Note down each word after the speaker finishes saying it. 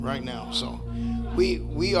right now. So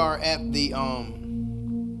we are at the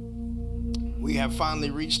we have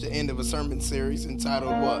finally reached the end of a sermon series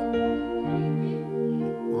entitled what?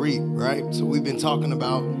 Reap, right? So we've been talking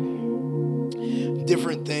about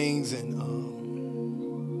different things, and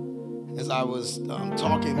as I was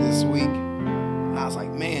talking this week, I was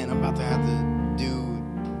like, man, I'm about to have to do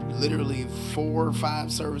literally 4 or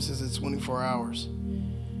 5 services in 24 hours.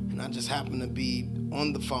 And I just happened to be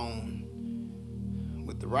on the phone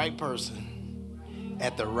with the right person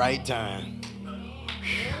at the right time.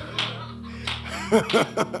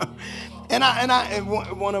 And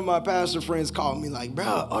one of my pastor friends called me like,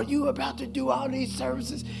 bro, are you about to do all these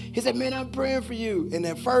services? He said, man, I'm praying for you. And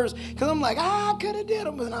at first, because I'm like, I could have did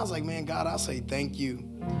them. And I was like, man, God, I say thank you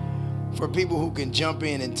for people who can jump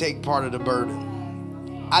in and take part of the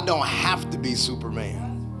burden. I don't have to be Superman.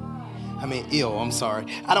 I'm sorry.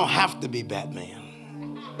 I don't have to be Batman.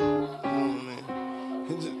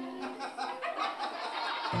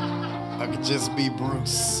 I could just be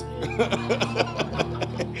Bruce.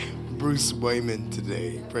 Bruce Wayman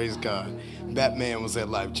today. Praise God. Batman was at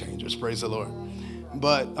Life Changers. Praise the Lord.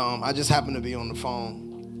 But I just happened to be on the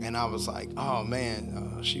phone, and I was like, oh,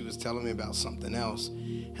 man, she was telling me about something else.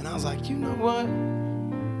 And I was like, you know what?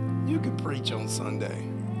 You could preach on Sunday.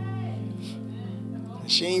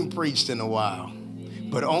 She ain't preached in a while.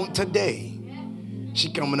 But on today,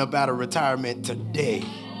 she coming up out of retirement today.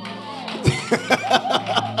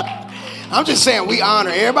 I'm just saying, we honor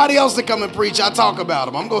everybody else that come and preach. I talk about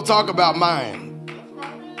them. I'm going to talk about mine.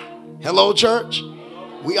 Hello, church.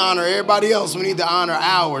 We honor everybody else. We need to honor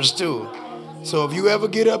ours, too. So if you ever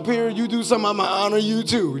get up here, you do something, I'm going to honor you,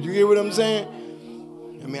 too. You hear what I'm saying?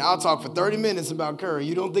 I'll talk for 30 minutes about Curry.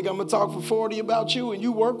 You don't think I'm going to talk for 40 about you and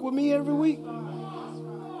you work with me every week?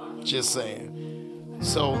 Just saying.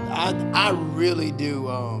 So I really do.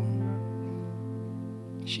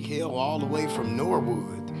 She hailed all the way from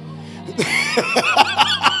Norwood.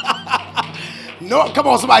 No, come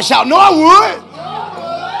on, somebody shout, Norwood.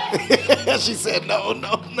 She said, no.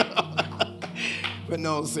 But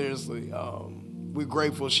no, seriously, we're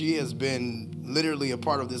grateful. She has been literally a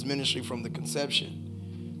part of this ministry from the conception.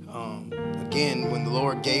 Again, when the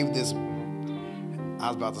Lord gave this, I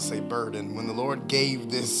was about to say burden, when the Lord gave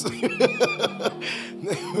this, when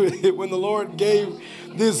the Lord gave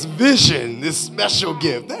this vision, this special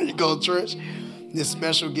gift, there you go, church, this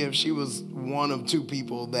special gift, she was one of 2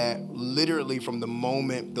 people that literally from the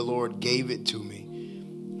moment the Lord gave it to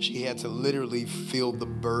me, she had to literally feel the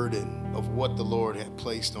burden of what the Lord had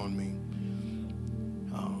placed on me.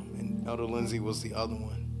 And Elder Lindsay was the other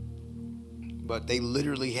one. But they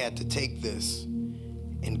literally had to take this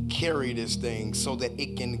and carry this thing so that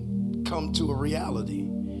it can come to a reality.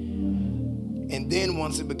 And then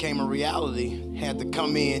once it became a reality, had to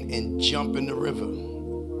come in and jump in the river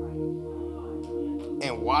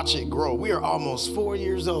and watch it grow. We are almost 4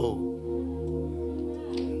 years old.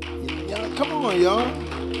 Y'all, come on, y'all.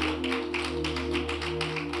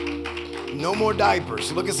 No more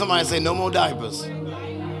diapers. Look at somebody and say, no more diapers.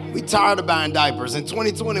 We tired of buying diapers. In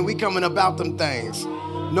 2020, we coming up out them things.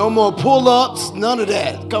 No more pull-ups, none of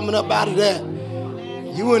that. Coming up out of that.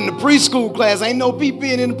 You in the preschool class. Ain't no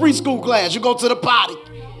peeping in the preschool class. You go to the potty.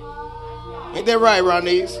 Ain't that right,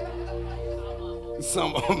 Ronese?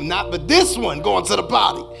 Some of them not, but this one going to the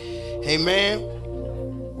potty. Amen.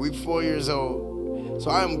 We 4 years old.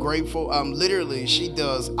 So I am grateful. Literally, she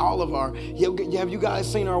does all of our, have you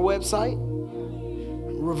guys seen our website?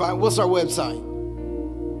 What's our website?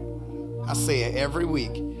 I say it every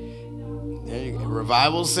week. There you go.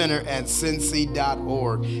 Revival Center at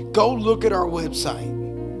Cincy.org. Go look at our website.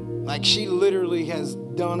 Like she literally has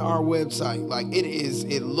done our website. Like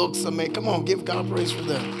it looks amazing. Come on, give God praise for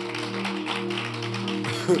that.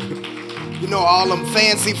 You know, all them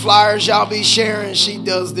fancy flyers y'all be sharing, she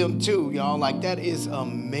does them too, y'all. Like that is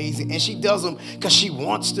amazing. And she does them because she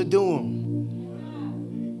wants to do them.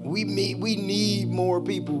 We need more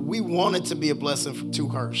people. We wanted to be a blessing to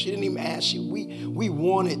her. She didn't even ask you. We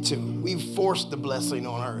wanted to. We forced the blessing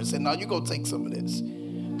on her and said, no, you go take some of this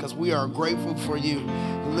because we are grateful for you.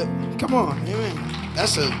 Come on, amen.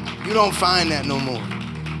 You don't find that no more.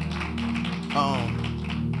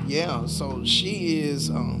 Yeah, so she is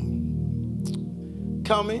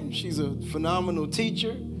coming. She's a phenomenal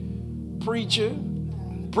teacher, preacher.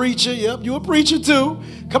 Yep, you a preacher too.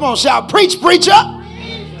 Come on, shout, preach, preacher.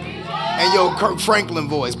 And your Kirk Franklin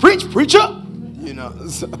voice, preach, preacher. You know,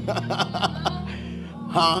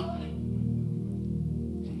 huh?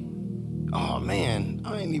 Oh man,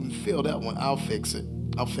 I ain't even feel that one. I'll fix it.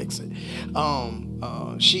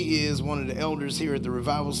 She is one of the elders here at the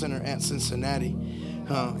Revival Center at Cincinnati.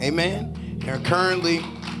 Amen. And currently,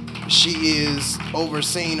 she is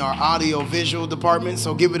overseeing our audio visual department.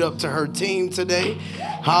 So give it up to her team today.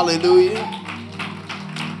 Hallelujah.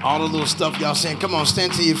 All the little stuff y'all saying. Come on,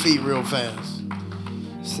 stand to your feet real fast.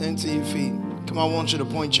 Stand to your feet. Come on, I want you to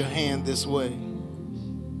point your hand this way.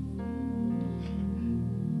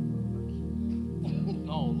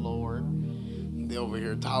 Oh, Lord. They're over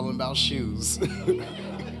here talking about shoes.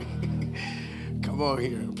 Come on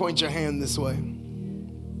here. Point your hand this way.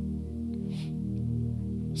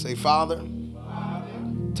 Say, Father,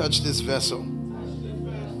 touch this vessel.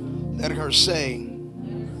 Let her say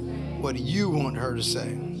what you want her to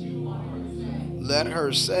say. Let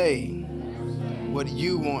her say what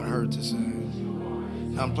you want her to say.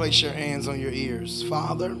 Now place your hands on your ears.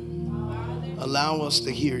 Father, allow us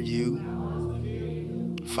to hear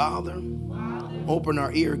you. Father, open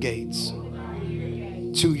our ear gates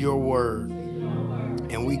to your word.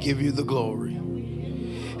 And we give you the glory.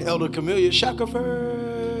 Elder Camelia Shackelford.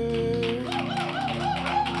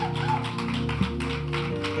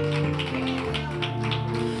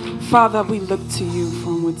 Father, we look to you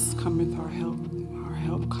from whence cometh our help. Our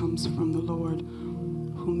help comes from the Lord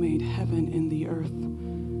who made heaven and the earth.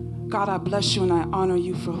 God, I bless you and I honor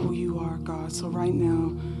you for who you are, God. So right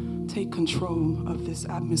now, take control of this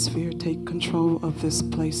atmosphere. Take control of this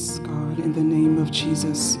place, God, in the name of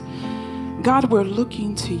Jesus. God, we're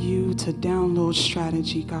looking to you to download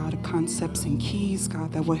strategy, God, concepts and keys,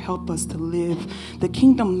 God, that will help us to live the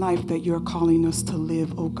kingdom life that you're calling us to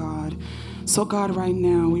live, oh God. So God, right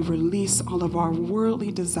now, we release all of our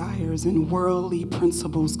worldly desires and worldly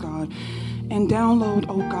principles, God, and download,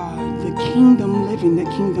 oh God, the kingdom living, the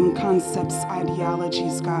kingdom concepts,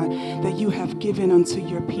 ideologies, God, that you have given unto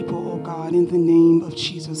your people, oh God, in the name of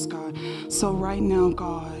Jesus, God. So right now,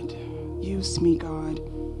 God, use me, God.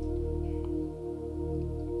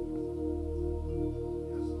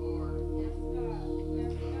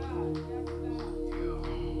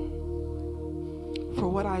 For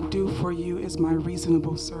what I do for you is my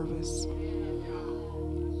reasonable service.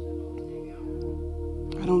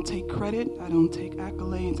 I don't take credit. I don't take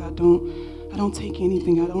accolades. I don't take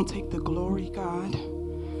anything. I don't take the glory, God.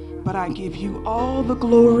 But I give you all the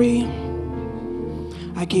glory.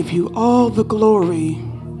 I give you all the glory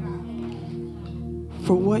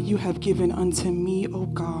for what you have given unto me, oh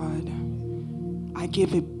God. I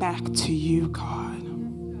give it back to you, God.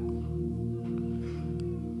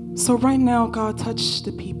 So right now, God, touch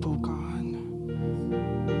the people, God,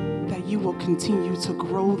 that you will continue to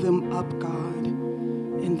grow them up, God,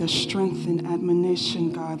 in the strength and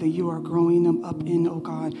admonition, God, that you are growing them up in, oh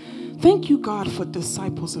God. Thank you, God, for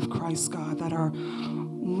disciples of Christ, God, that are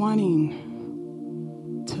wanting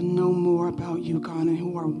to know more about you, God, and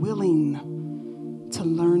who are willing to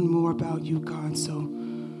learn more about you, God. So,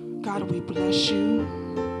 God, we bless you.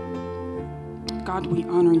 God, we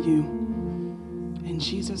honor you. In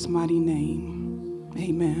Jesus' mighty name,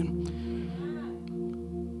 amen.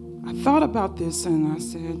 I thought about this and I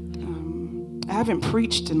said, I haven't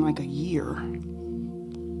preached in like a year.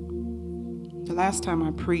 The last time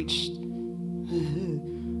I preached,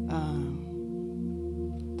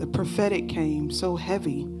 the prophetic came so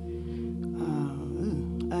heavy.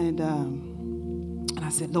 And I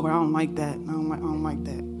said, Lord, I don't like that. I don't like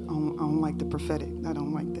that. I don't like the prophetic. I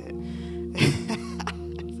don't like that.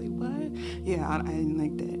 Yeah, I didn't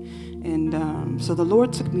like that. And so the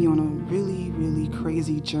Lord took me on a really, really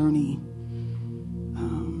crazy journey.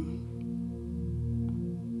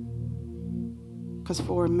 Because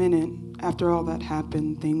for a minute, after all that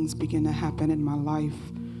happened, things began to happen in my life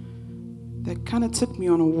that kind of took me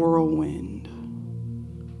on a whirlwind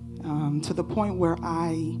to the point where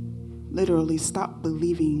I literally stopped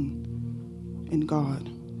believing in God.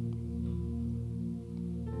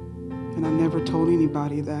 And I never told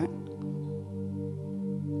anybody that.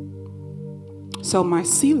 So my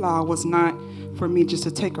Selah was not for me just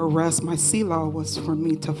to take a rest. My Selah was for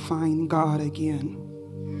me to find God again.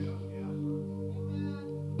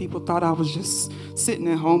 People thought I was just sitting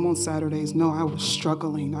at home on Saturdays. No, I was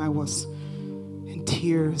struggling. I was in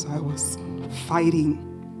tears. I was fighting.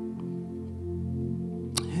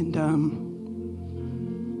 And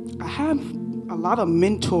I have a lot of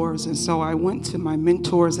mentors. And so I went to my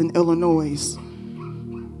mentors in Illinois.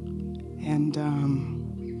 And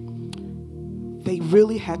they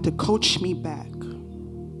really had to coach me back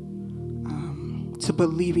to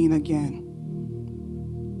believing again.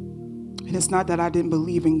 And it's not that I didn't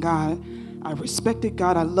believe in God. I respected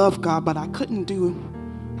God, I loved God, but I couldn't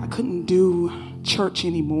do church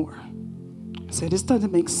anymore. I said, this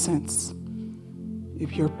doesn't make sense.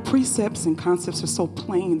 If your precepts and concepts are so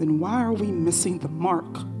plain, then why are we missing the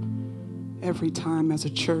mark every time as a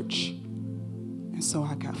church? And so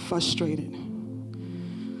I got frustrated.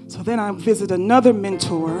 So then I visit another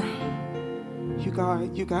mentor. You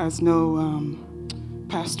guys know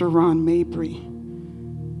Pastor Ron Mabry.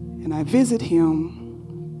 And I visit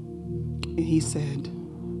him, and he said,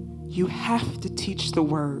 you have to teach the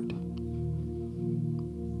word.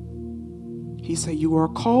 He said, you are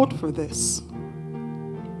called for this,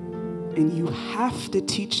 and you have to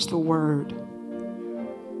teach the word.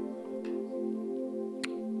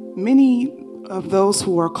 Many of those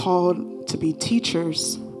who are called to be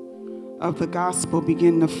teachers of the gospel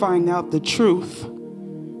begin to find out the truth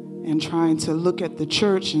and trying to look at the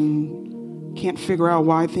church and can't figure out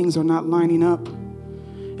why things are not lining up.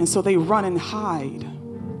 And so they run and hide,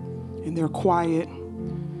 and they're quiet.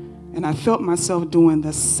 And I felt myself doing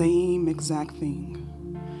the same exact thing.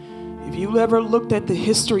 If you ever looked at the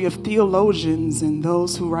history of theologians and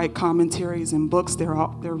those who write commentaries and books, they're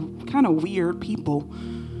kind of weird people.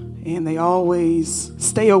 And they always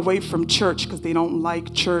stay away from church because they don't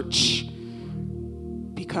like church,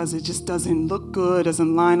 because it just doesn't look good,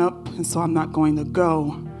 doesn't line up, and so I'm not going to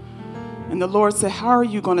go. And the Lord said, how are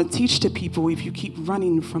you going to teach to people if you keep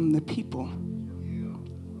running from the people?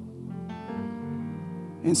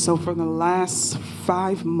 And so for the last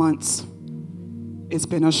 5 months, it's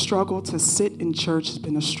been a struggle to sit in church. It's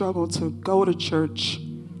been a struggle to go to church,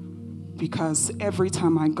 because every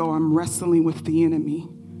time I go, I'm wrestling with the enemy.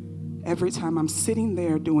 Every time I'm sitting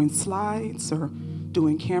there doing slides or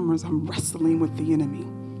doing cameras, I'm wrestling with the enemy.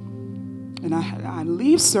 And I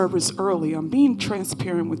leave service early. I'm being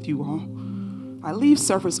transparent with you all. I leave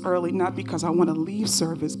service early not because I want to leave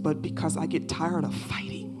service, but because I get tired of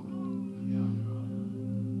fighting.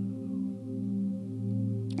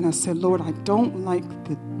 And I said, Lord, I don't like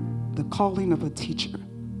the calling of a teacher.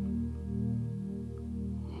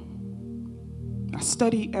 I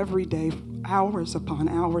study every day, hours upon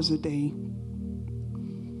hours a day.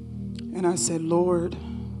 And I said, Lord,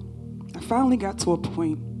 I finally got to a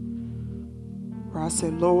point where I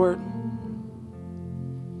said, Lord,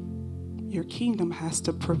 your kingdom has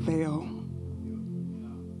to prevail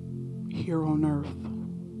here on earth.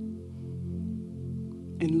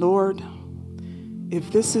 And Lord,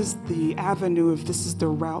 if this is the avenue, if this is the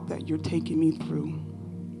route that you're taking me through,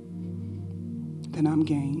 then I'm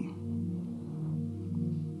game.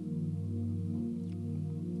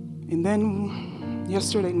 And then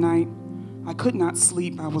yesterday night, I could not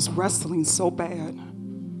sleep. I was wrestling so bad.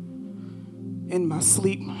 In my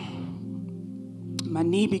sleep, my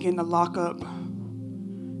knee began to lock up.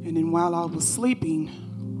 And then while I was sleeping,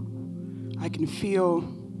 I can feel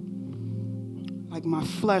like my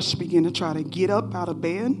flesh begin to try to get up out of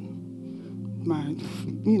bed.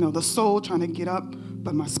 The soul trying to get up,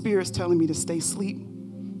 but my spirit's telling me to stay asleep.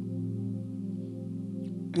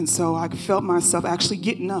 And so I felt myself actually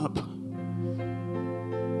getting up.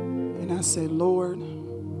 And I said, Lord,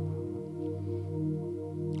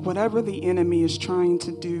 whatever the enemy is trying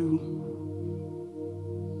to do,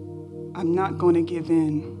 I'm not going to give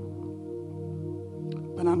in,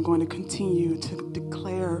 but I'm going to continue to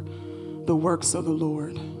declare the works of the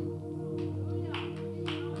Lord.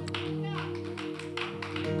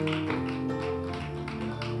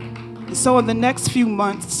 And so in the next few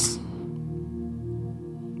months,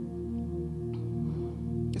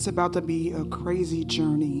 it's about to be a crazy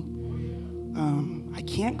journey. I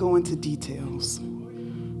can't go into details.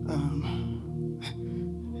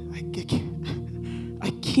 I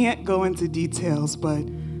can't go into details, but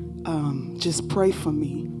just pray for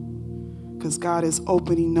me, because God is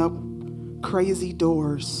opening up crazy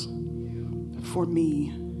doors for me.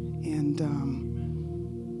 And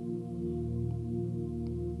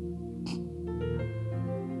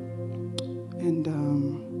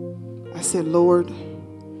I said, Lord,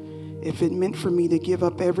 if it meant for me to give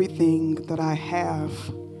up everything that I have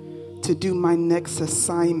to do my next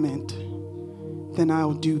assignment, then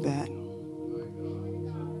I'll do that.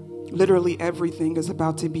 Literally everything is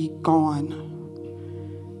about to be gone.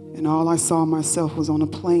 And all I saw myself was on a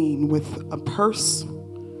plane with a purse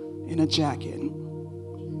and a jacket,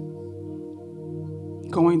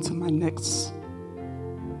 going to my next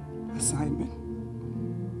assignment.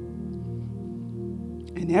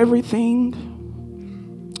 And everything,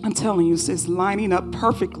 I'm telling you, is lining up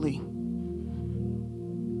perfectly.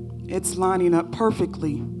 It's lining up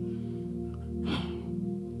perfectly.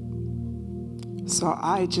 So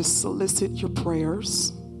I just solicit your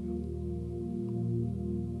prayers,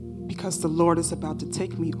 because the Lord is about to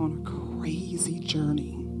take me on a crazy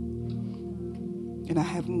journey. And I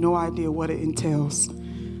have no idea what it entails.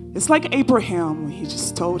 It's like Abraham when he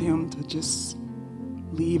just told him to just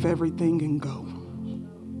leave everything and go.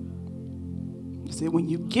 He said, when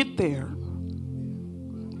you get there,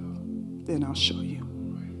 then I'll show you.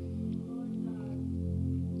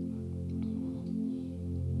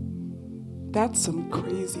 That's some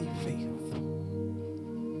crazy faith.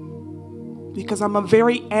 Because I'm a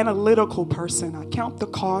very analytical person. I count the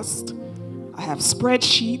cost. I have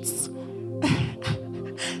spreadsheets,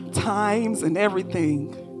 times, and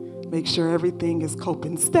everything. Make sure everything is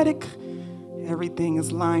copacetic. Everything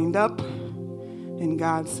is lined up. And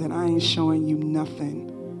God said, I ain't showing you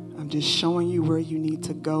nothing. I'm just showing you where you need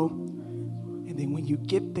to go. And then when you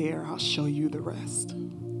get there, I'll show you the rest.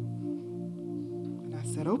 And I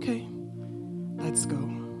said, okay, let's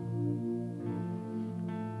go.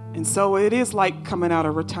 And so it is like coming out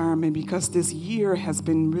of retirement, because this year has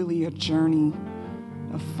been really a journey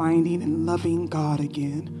of finding and loving God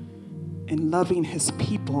again and loving his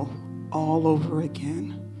people all over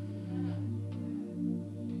again.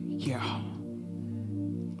 Yeah.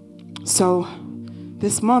 So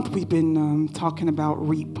this month we've been talking about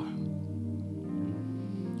reap.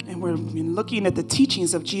 And we've been looking at the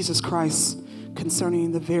teachings of Jesus Christ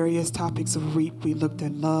concerning the various topics of reap. We looked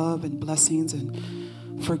at love and blessings and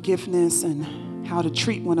forgiveness and how to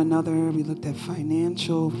treat one another. We looked at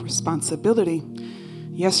financial responsibility.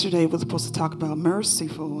 Yesterday was supposed to talk about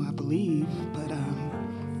merciful, I believe, but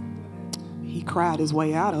he cried his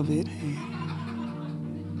way out of it.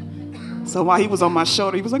 So while he was on my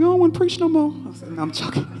shoulder, he was like, I don't want to preach no more. I said, no, I'm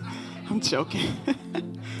joking. I'm joking. I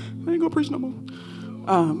ain't going to preach no more.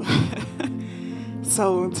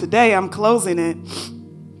 So today I'm closing it.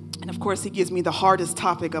 And of course, he gives me the hardest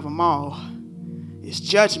topic of them all. It's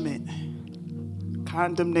judgment,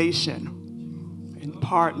 condemnation, and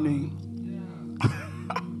pardoning.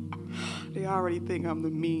 They already think I'm the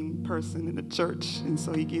mean person in the church, and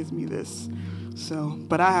so he gives me this.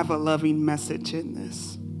 But I have a loving message in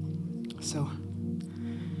this. So,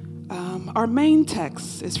 our main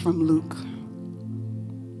text is from Luke,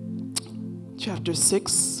 chapter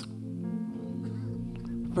 6,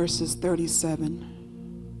 verses 37.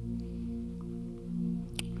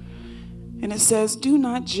 And it says, do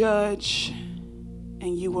not judge,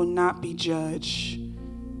 and you will not be judged.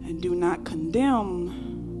 And do not condemn,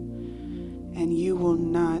 and you will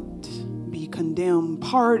not be condemned.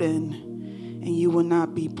 Pardon, and you will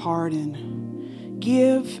not be pardoned.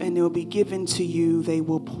 Give, and it will be given to you. They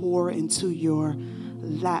will pour into your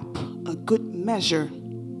lap a good measure,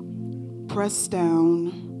 pressed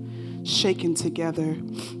down, shaken together,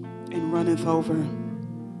 and runneth over.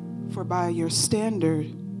 For by your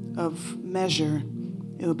standard of measure,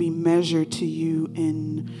 it will be measured to you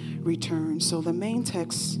in return. So the main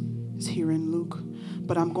text is here in Luke,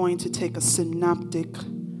 but I'm going to take a synoptic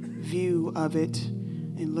view of it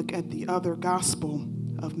and look at the other gospel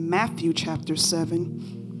of Matthew chapter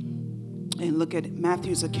 7 and look at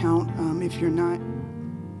Matthew's account. If you're not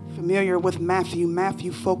familiar with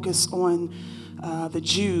Matthew focused on the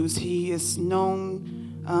Jews. He is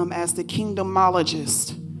known as the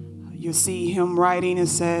kingdomologist. You see him writing, it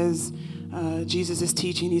says, Jesus is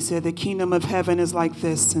teaching. He said, the kingdom of heaven is like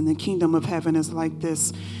this, and the kingdom of heaven is like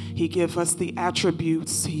this. He gives us the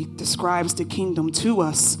attributes. He describes the kingdom to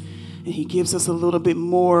us, and he gives us a little bit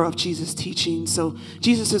more of Jesus' teaching. So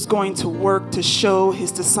Jesus is going to work to show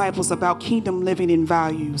his disciples about kingdom living and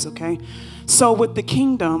values, okay? So with the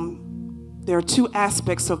kingdom, there are two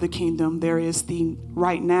aspects of the kingdom. There is the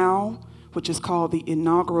right now, which is called the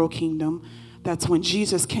inaugural kingdom. That's when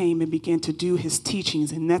Jesus came and began to do his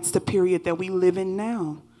teachings. And that's the period that we live in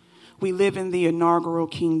now. We live in the inaugural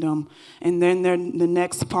kingdom. And then the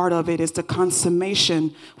next part of it is the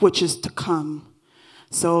consummation, which is to come.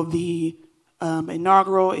 So the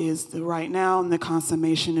inaugural is the right now, and the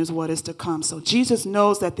consummation is what is to come. So Jesus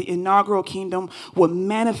knows that the inaugural kingdom will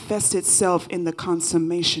manifest itself in the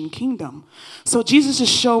consummation kingdom. So Jesus is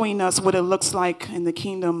showing us what it looks like in the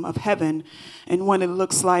kingdom of heaven and what it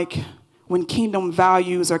looks like when kingdom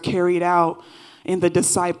values are carried out in the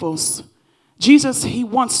disciples. Jesus, he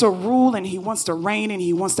wants to rule and he wants to reign and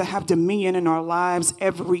he wants to have dominion in our lives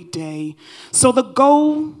every day. So the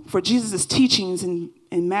goal for Jesus' teachings in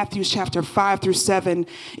Matthew chapter 5 through 7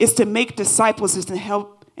 is to make disciples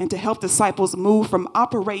and to help disciples move from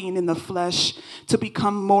operating in the flesh to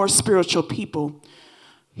become more spiritual people.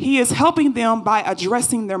 He is helping them by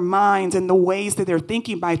addressing their minds and the ways that they're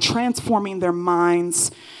thinking, by transforming their minds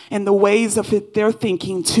and the ways of their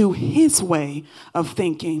thinking to his way of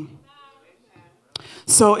thinking.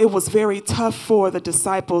 So it was very tough for the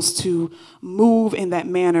disciples to move in that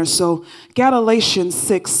manner. So Galatians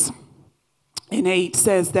 6:8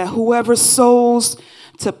 says that whoever sows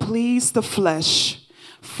to please the flesh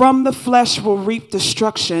from the flesh will reap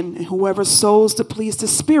destruction, and whoever sows to please the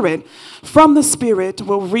Spirit, from the Spirit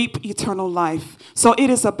will reap eternal life. So it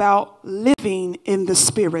is about living in the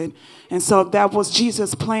Spirit. And so that was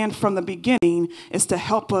Jesus' plan from the beginning, is to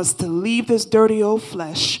help us to leave this dirty old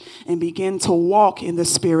flesh and begin to walk in the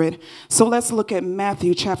Spirit. So let's look at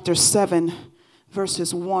Matthew chapter 7,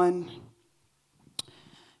 verses 1.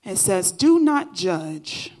 It says, "Do not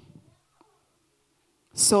judge,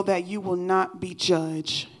 so that you will not be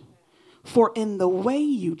judged. For in the way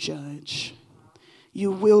you judge,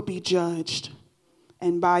 you will be judged.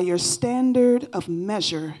 And by your standard of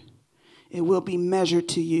measure, it will be measured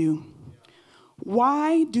to you.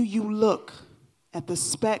 Why do you look at the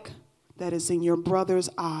speck that is in your brother's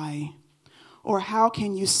eye? Or how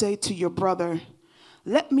can you say to your brother,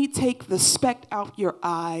 'Let me take the speck out your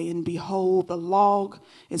eye,' and behold, the log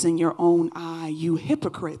is in your own eye, you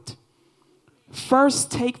hypocrite? First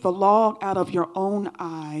take the log out of your own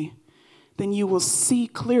eye, then you will see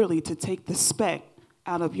clearly to take the speck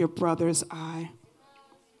out of your brother's eye."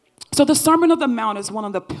 So the Sermon on the Mount is one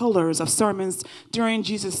of the pillars of sermons during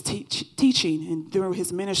Jesus' teaching and during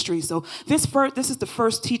his ministry. So this is the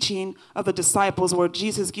first teaching of the disciples, where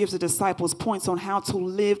Jesus gives the disciples points on how to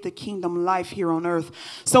live the kingdom life here on earth.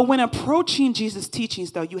 So when approaching Jesus'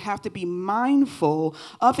 teachings, though, you have to be mindful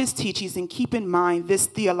of his teachings and keep in mind this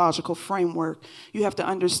theological framework. You have to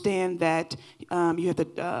understand that you have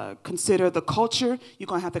to consider the culture. You're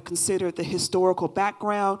going to have to consider the historical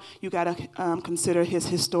background. You got to consider his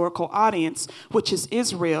historical audience, which is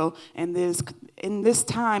Israel, and in this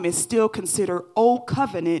time is still considered old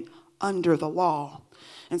covenant under the law.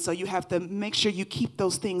 And so you have to make sure you keep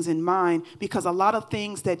those things in mind, because a lot of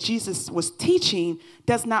things that Jesus was teaching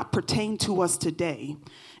does not pertain to us today.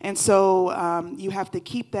 And so you have to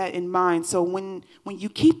keep that in mind. So when you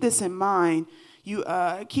keep this in mind, you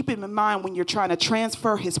keep it in mind when you're trying to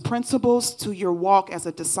transfer his principles to your walk as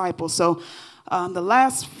a disciple. So the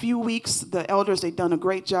last few weeks, the elders, they've done a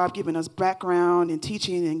great job giving us background and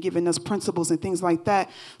teaching and giving us principles and things like that.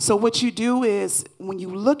 So what you do is, when you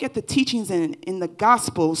look at the teachings in the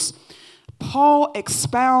Gospels, Paul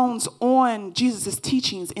expounds on Jesus'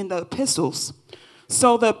 teachings in the epistles.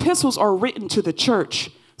 So the epistles are written to the church.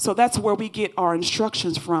 So that's where we get our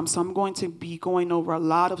instructions from. So I'm going to be going over a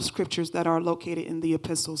lot of scriptures that are located in the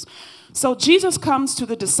epistles. So Jesus comes to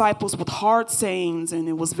the disciples with hard sayings, and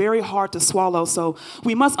it was very hard to swallow. So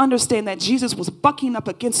we must understand that Jesus was bucking up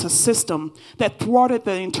against a system that thwarted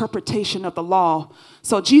the interpretation of the law.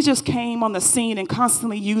 So Jesus came on the scene and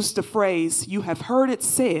constantly used the phrase, "You have heard it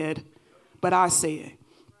said, but I say it."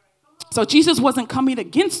 So Jesus wasn't coming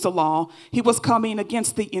against the law. He was coming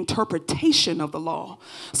against the interpretation of the law.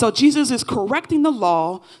 So Jesus is correcting the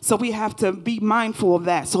law, so we have to be mindful of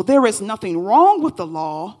that. So there is nothing wrong with the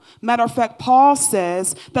law. Matter of fact, Paul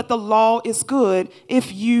says that the law is good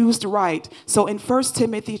if used right. So in 1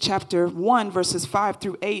 Timothy chapter 1, verses 5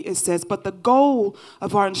 through 8, it says, "But the goal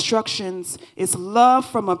of our instructions is love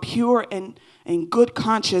from a pure and good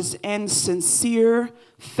conscience and sincere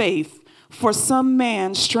faith. For some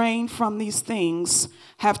man straying from these things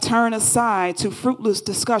have turned aside to fruitless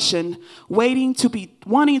discussion, wanting to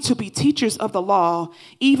be teachers of the law,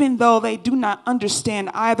 even though they do not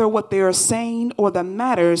understand either what they are saying or the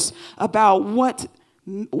matters about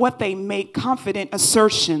what they make confident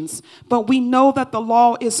assertions. But we know that the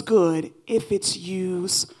law is good if it's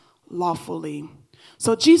used lawfully."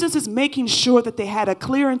 So Jesus is making sure that they had a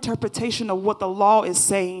clear interpretation of what the law is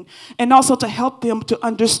saying, and also to help them to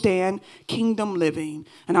understand kingdom living.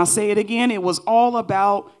 And I'll say it again, it was all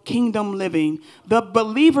about kingdom living. The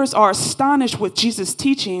believers are astonished with Jesus'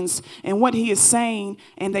 teachings and what he is saying,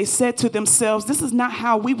 and they said to themselves, "This is not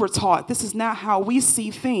how we were taught. This is not how we see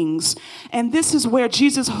things." And this is where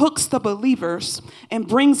Jesus hooks the believers and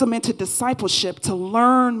brings them into discipleship to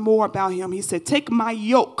learn more about him. He said, "Take my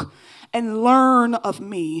yoke and learn of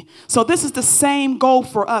me." So this is the same goal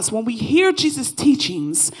for us. When we hear Jesus'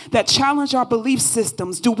 teachings that challenge our belief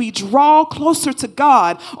systems, do we draw closer to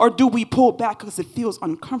God, or do we pull back because it feels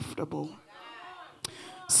uncomfortable?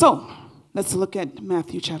 So let's look at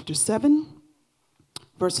Matthew chapter 7,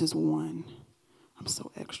 verses 1. I'm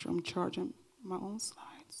so extra. I'm charging my own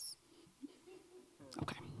slides.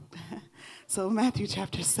 Okay. So Matthew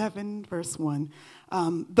chapter 7, verse 1.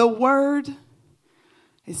 The word...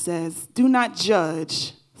 It says, "Do not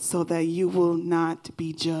judge so that you will not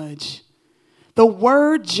be judged." The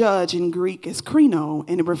word judge in Greek is krino,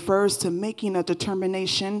 and it refers to making a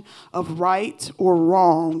determination of right or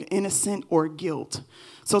wrong, innocent or guilt.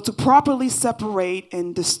 So to properly separate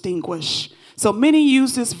and distinguish. So many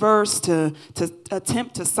use this verse to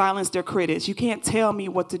attempt to silence their critics. You can't tell me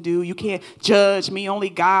what to do. You can't judge me.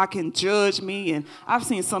 Only God can judge me. And I've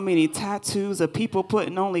seen so many tattoos of people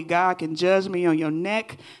putting only God can judge me on your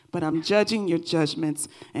neck, but I'm judging your judgments.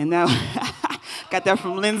 And now, got that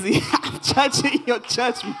from Lindsay. I'm judging your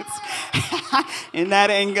judgments. And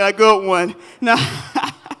that ain't a good one. No.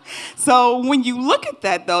 So when you look at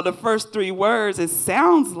that, though, the first three words, it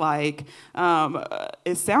sounds like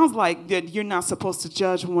that you're not supposed to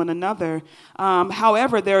judge one another.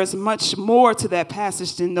 However, there is much more to that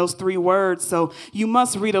passage than those three words. So you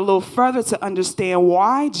must read a little further to understand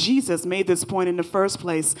why Jesus made this point in the first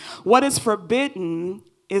place. What is forbidden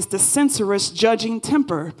is the censorious judging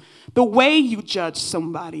temper. The way you judge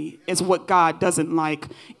somebody is what God doesn't like.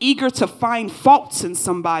 Eager to find faults in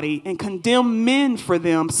somebody and condemn men for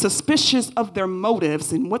them, suspicious of their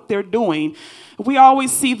motives and what they're doing. We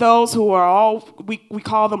always see those who are we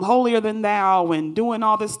call them holier than thou and doing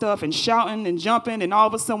all this stuff and shouting and jumping, and all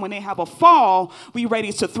of a sudden when they have a fall, we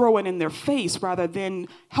ready to throw it in their face rather than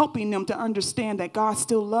helping them to understand that God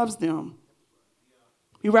still loves them.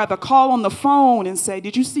 You rather call on the phone and say,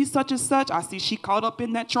 did you see such and such? I see she caught up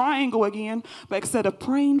in that triangle again. But instead of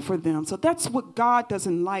praying for them. So that's what God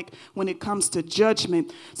doesn't like when it comes to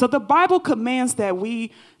judgment. So the Bible commands that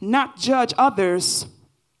we not judge others.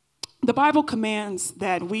 The Bible commands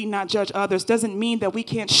that we not judge others doesn't mean that we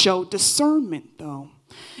can't show discernment, though.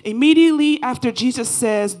 Immediately after Jesus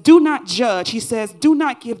says, do not judge, he says, do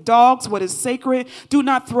not give dogs what is sacred. Do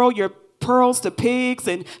not throw your pearls to pigs.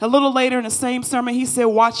 And a little later in the same sermon, he said,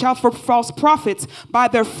 watch out for false prophets. By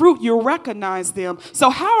their fruit, you'll recognize them.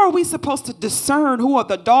 So how are we supposed to discern who are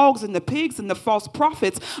the dogs and the pigs and the false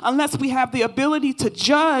prophets unless we have the ability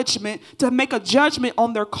to make a judgment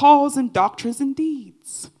on their calls and doctrines and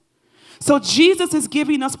deeds? So Jesus is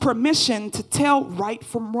giving us permission to tell right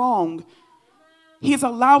from wrong. He is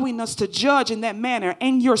allowing us to judge in that manner.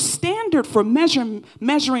 And your standard for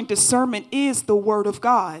measuring discernment is the word of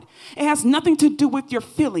God. It has nothing to do with your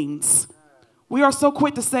feelings. We are so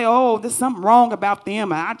quick to say, oh, there's something wrong about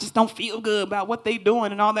them. I just don't feel good about what they're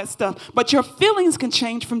doing and all that stuff. But your feelings can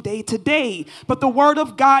change from day to day. But the word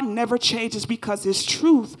of God never changes because his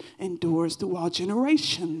truth endures through all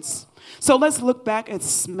generations. So let's look back at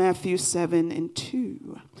Matthew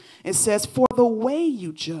 7:2. It says, for the way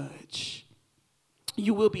you judge,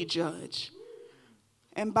 you will be judged.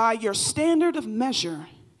 And by your standard of measure,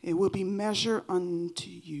 it will be measured unto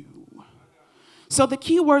you. So the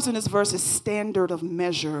key words in this verse is standard of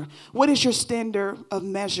measure. What is your standard of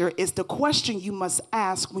measure is the question you must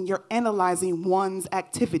ask when you're analyzing one's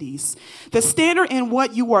activities. The standard in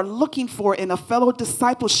what you are looking for in a fellow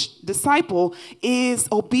disciple is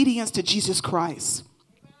obedience to Jesus Christ.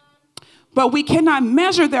 But we cannot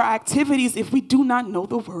measure their activities if we do not know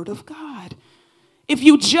the word of God. If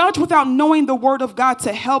you judge without knowing the word of God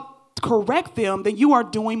to help correct them, then you are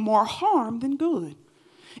doing more harm than good.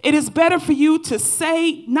 It is better for you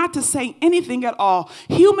to not to say anything at all.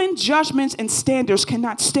 Human judgments and standards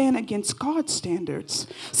cannot stand against God's standards.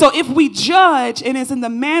 So if we judge, it is in the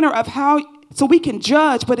manner of how, so we can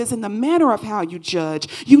judge, but it's in the manner of how you judge.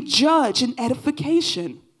 You judge in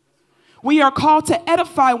edification. We are called to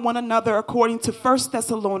edify one another according to 1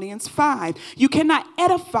 Thessalonians 5. You cannot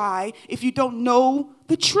edify if you don't know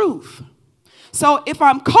the truth. So if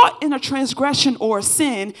I'm caught in a transgression or a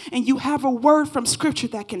sin and you have a word from scripture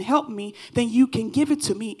that can help me, then you can give it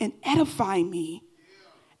to me and edify me.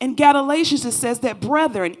 In Galatians, it says that,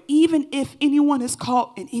 brethren, even if anyone is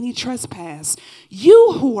caught in any trespass,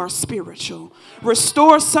 you who are spiritual,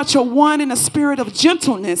 restore such a one in a spirit of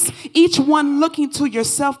gentleness, each one looking to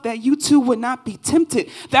yourself that you too would not be tempted.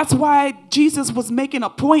 That's why Jesus was making a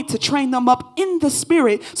point to train them up in the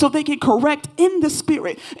spirit so they can correct in the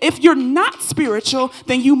spirit. If you're not spiritual,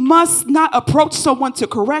 then you must not approach someone to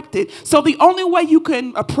correct it. So the only way you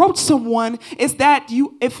can approach someone is that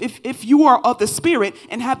if you are of the spirit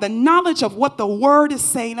and have the knowledge of what the word is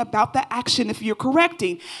saying about the action if you're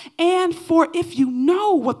correcting. And for if you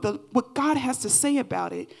know what God has to say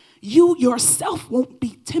about it, you yourself won't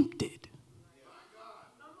be tempted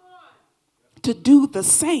to do the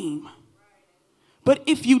same. But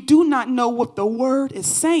if you do not know what the word is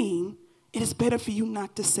saying, it is better for you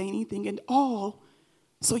not to say anything at all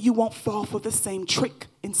so you won't fall for the same trick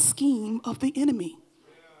and scheme of the enemy.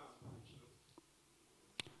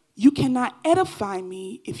 You cannot edify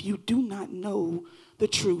me if you do not know the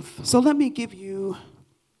truth. So let me give you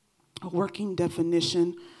a working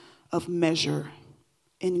definition of measure.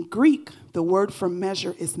 In Greek, the word for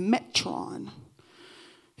measure is metron.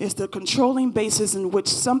 It's the controlling basis in which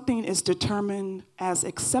something is determined as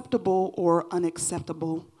acceptable or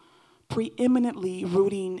unacceptable preeminently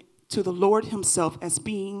rooting to the Lord himself as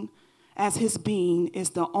his being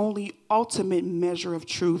is the only ultimate measure of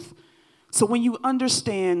truth. So when you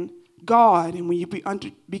understand God and when you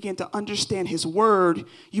begin to understand his word,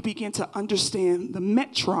 you begin to understand the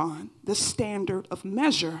metron, the standard of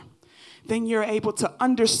measure. Then you're able to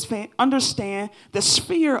understand the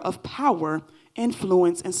sphere of power,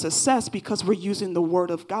 influence, and success because we're using the word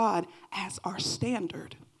of God as our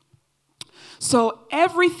standard. So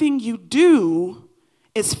everything you do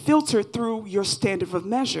is filtered through your standard of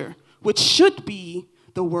measure, which should be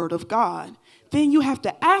the word of God. Then you have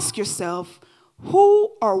to ask yourself,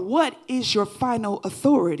 who or what is your final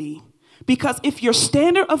authority? Because if your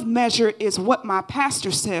standard of measure is what my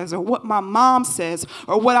pastor says or what my mom says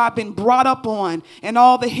or what I've been brought up on and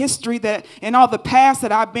all the history and all the past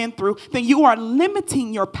that I've been through, then you are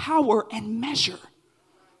limiting your power and measure.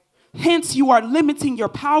 Hence, you are limiting your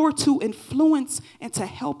power to influence and to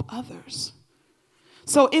help others.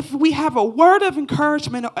 So if we have a word of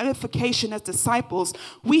encouragement or edification as disciples,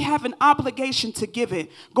 we have an obligation to give it.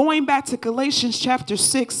 Going back to Galatians chapter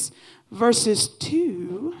 6, verses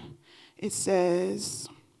 2, it says,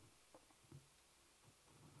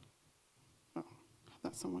 I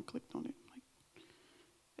thought someone clicked on it.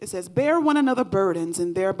 It says, bear one another burdens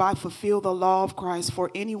and thereby fulfill the law of Christ. For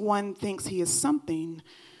anyone thinks he is something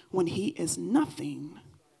when he is nothing,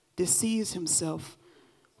 deceives himself.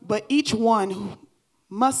 But each one who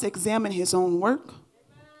must examine his own work,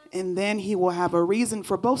 and then he will have a reason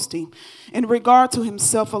for boasting in regard to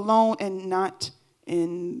himself alone and not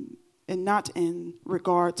in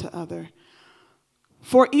regard to other.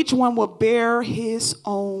 For each one will bear his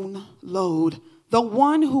own load. The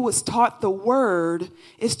one who is taught the word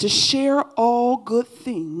is to share all good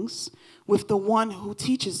things with the one who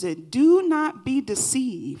teaches it. Do not be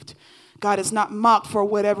deceived. God is not mocked, for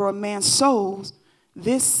whatever a man sows,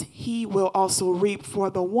 this he will also reap. For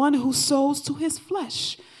the one who sows to his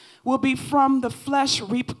flesh will be from the flesh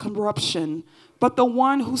reap corruption, but the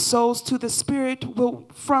one who sows to the Spirit will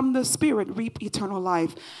from the Spirit reap eternal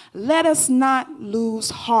life. Let us not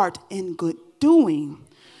lose heart in good doing,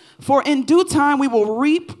 for in due time we will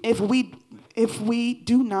reap if we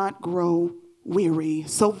do not grow weary.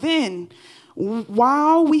 So then,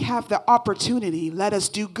 while we have the opportunity, let us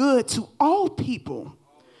do good to all people,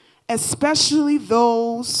 especially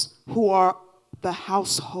those who are the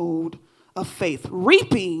household of faith.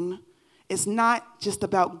 Reaping is not just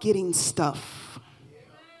about getting stuff.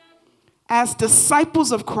 As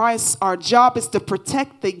disciples of Christ, our job is to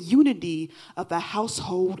protect the unity of the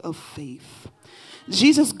household of faith.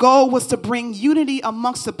 Jesus' goal was to bring unity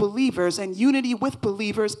amongst the believers and unity with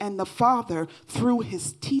believers and the Father through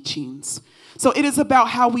his teachings. So it is about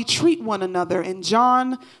how we treat one another. In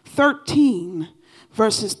John 13,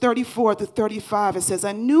 verses 34 to 35, it says,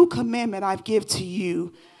 a new commandment I give to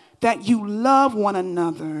you, that you love one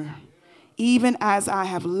another, even as I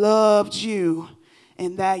have loved you,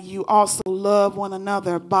 and that you also love one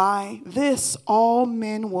another. By this, all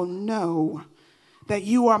men will know that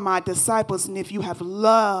you are my disciples, and if you have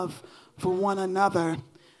love for one another,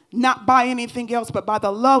 not by anything else, but by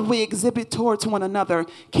the love we exhibit towards one another.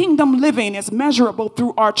 Kingdom living is measurable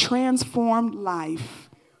through our transformed life.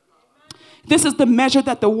 This is the measure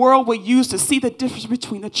that the world will use to see the difference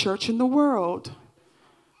between the church and the world.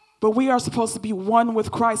 But we are supposed to be one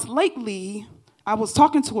with Christ. Lately, I was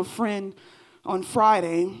talking to a friend on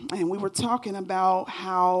Friday, and we were talking about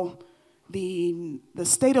how the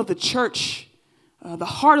state of the church, the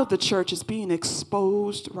heart of the church is being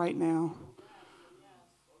exposed right now.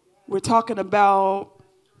 We're talking about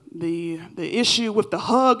the issue with the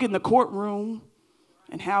hug in the courtroom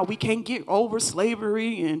and how we can't get over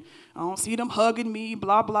slavery and I don't see them hugging me,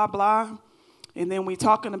 blah, blah, blah. And then we're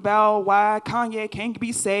talking about why Kanye can't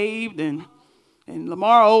be saved and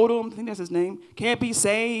Lamar Odom, I think that's his name, can't be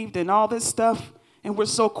saved and all this stuff. And we're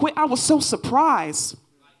so quick. I was so surprised.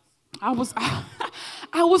 I was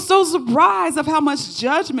so surprised of how much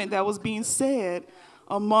judgment that was being said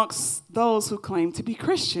amongst those who claim to be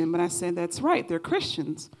Christian. But I said, that's right, they're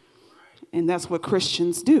Christians. And that's what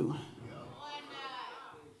Christians do.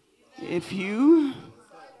 If you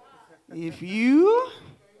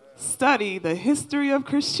study the history of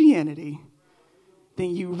Christianity,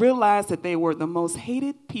 then you realize that they were the most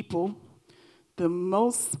hated people, the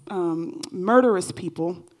most murderous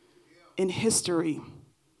people in history.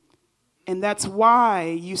 And that's why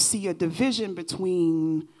you see a division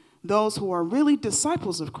between those who are really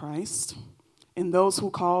disciples of Christ and those who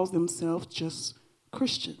call themselves just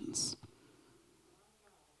Christians.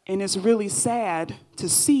 And it's really sad to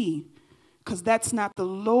see, because that's not the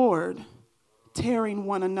Lord tearing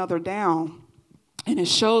one another down. And it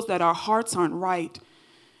shows that our hearts aren't right.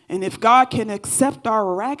 And if God can accept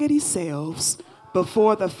our raggedy selves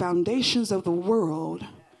before the foundations of the world,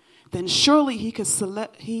 then surely he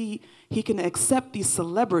can accept these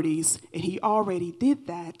celebrities, and he already did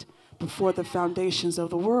that before the foundations of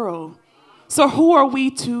the world. So who are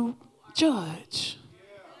we to judge?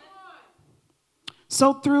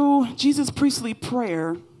 So through Jesus' priestly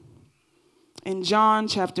prayer in John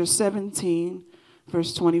chapter 17,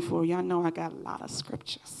 verse 24, y'all know I got a lot of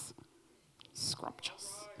scriptures.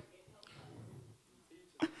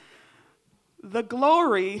 The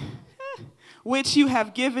glory which you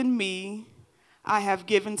have given me, I have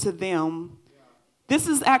given to them. This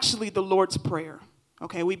is actually the Lord's Prayer.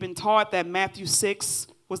 Okay, we've been taught that Matthew 6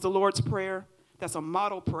 was the Lord's Prayer. That's a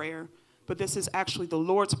model prayer. But this is actually the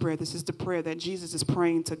Lord's Prayer. This is the prayer that Jesus is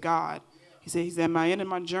praying to God. He said, he's at my end of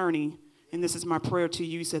my journey, and this is my prayer to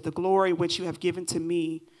you. He said, the glory which you have given to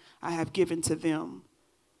me, I have given to them,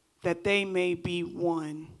 that they may be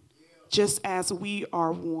one, just as we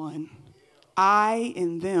are one. I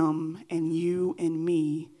in them, and you in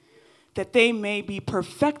me, that they may be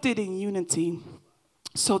perfected in unity,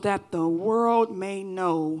 so that the world may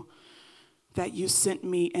know that you sent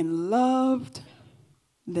me and loved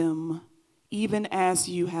them, even as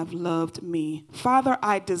you have loved me. Father,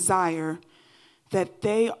 I desire that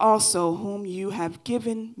they also, whom you have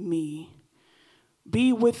given me,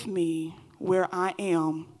 be with me where I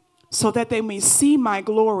am, so that they may see my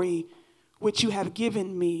glory, which you have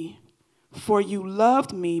given me. For you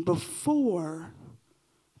loved me before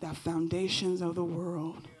the foundations of the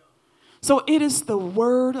world. So it is the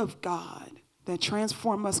word of God that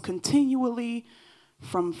transforms us continually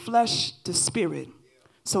from flesh to spirit.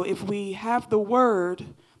 So if we have the word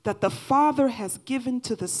that the Father has given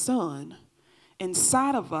to the Son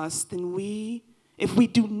inside of us, then if we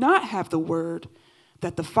do not have the word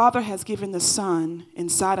that the Father has given the Son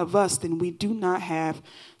inside of us, then we do not have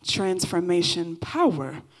transformation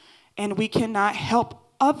power. And we cannot help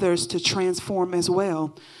others to transform as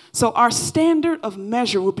well. So our standard of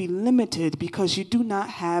measure will be limited because you do not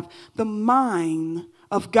have the mind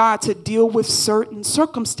of God to deal with certain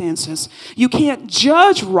circumstances. You can't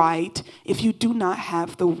judge right if you do not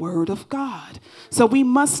have the word of God. So we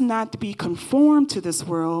must not be conformed to this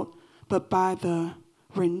world, but by the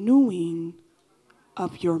renewing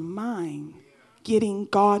of your mind, getting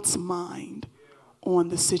God's mind on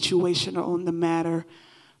the situation or on the matter.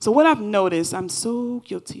 So what I've noticed, I'm so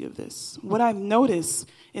guilty of this. What I've noticed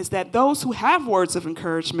is that those who have words of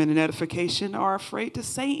encouragement and edification are afraid to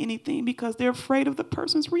say anything because they're afraid of the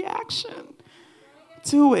person's reaction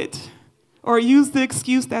to it. Or use the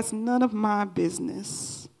excuse, that's none of my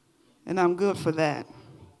business. And I'm good for that.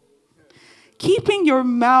 Keeping your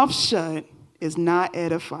mouth shut is not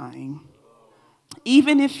edifying.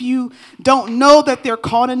 Even if you don't know that they're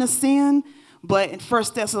caught in a sin, but in 1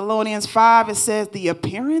 Thessalonians 5, it says the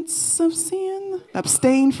appearance of sin.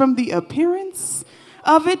 Abstain from the appearance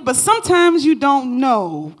of it. But sometimes you don't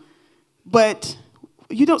know.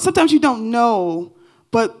 Sometimes you don't know,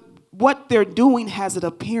 but what they're doing has an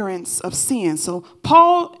appearance of sin. So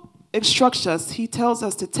Paul instructs us. He tells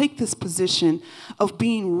us to take this position of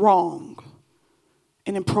being wrong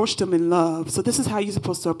and approach them in love. So this is how you're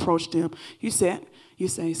supposed to approach them. You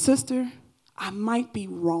say, sister, I might be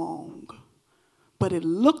wrong, but it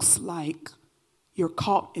looks like you're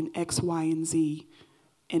caught in X, Y, and Z,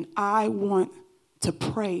 and I want to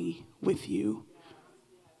pray with you.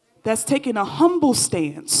 That's taking a humble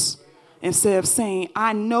stance instead of saying,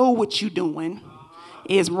 I know what you're doing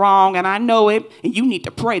is wrong, and I know it, and you need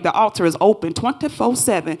to pray. The altar is open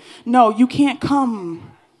 24/7. No, you can't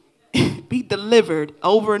come be delivered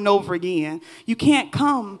over and over again. You can't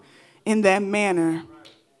come in that manner.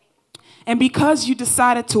 And because you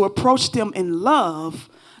decided to approach them in love,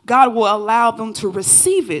 God will allow them to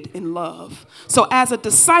receive it in love. So as a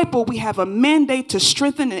disciple, we have a mandate to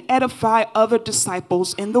strengthen and edify other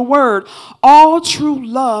disciples in the word. All true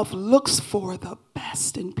love looks for the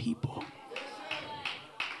best in people.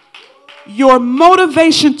 Your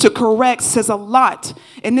motivation to correct says a lot.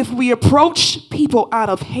 And if we approach people out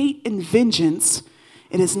of hate and vengeance,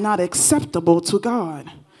 it is not acceptable to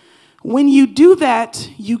God. When you do that,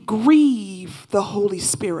 you grieve the Holy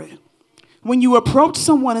Spirit. When you approach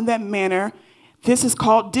someone in that manner, this is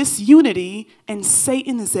called disunity, and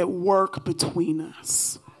Satan is at work between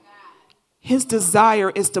us. His desire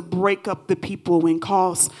is to break up the people and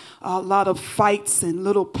cause a lot of fights and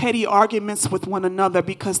little petty arguments with one another,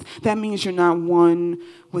 because that means you're not one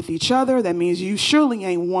with each other. That means you surely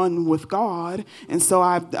ain't one with God. And so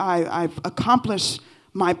I've accomplished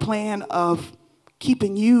my plan of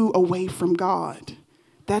keeping you away from God.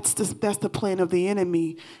 That's the plan of the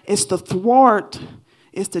enemy. It's to thwart,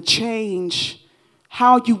 it's to change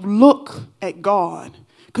how you look at God.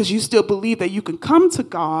 Because you still believe that you can come to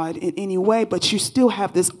God in any way, but you still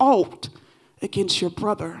have this alt against your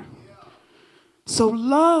brother. So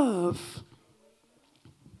love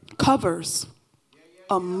covers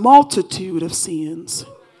a multitude of sins.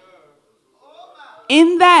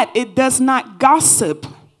 In that, it does not gossip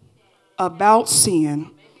about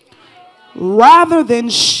sin. Rather than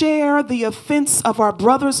share the offense of our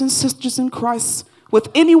brothers and sisters in Christ with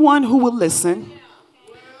anyone who will listen,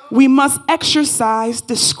 we must exercise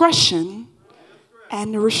discretion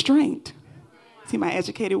and restraint. See my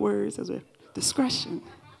educated words? Discretion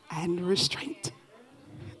and restraint.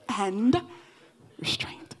 And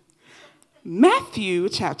restraint. Matthew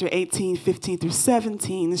chapter 18, 15 through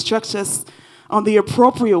 17 instructs us on the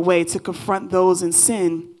appropriate way to confront those in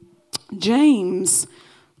sin. James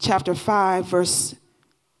chapter 5, verse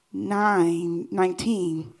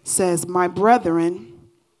 19 says, "My brethren,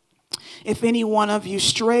 if any one of you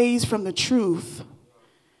strays from the truth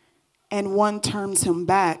and one turns him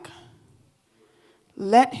back,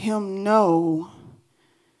 let him know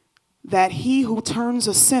that he who turns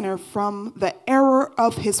a sinner from the error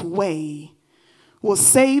of his way will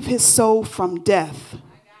save his soul from death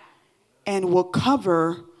and will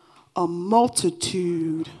cover a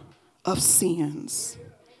multitude of sins."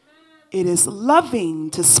 It is loving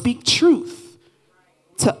to speak truth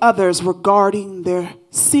to others regarding their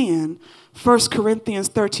sin. 1 Corinthians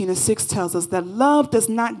 13:6 tells us that love does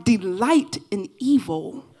not delight in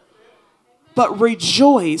evil, but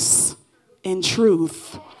rejoice in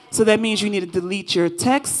truth. So that means you need to delete your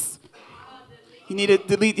text. You need to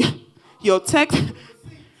delete your text.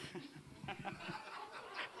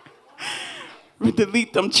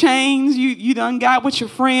 Delete them chains you done got with your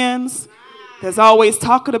friends that's always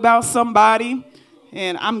talking about somebody.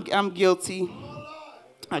 And I'm guilty.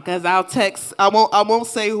 Because I'll text, I won't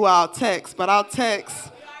say who I'll text, but I'll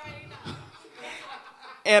text.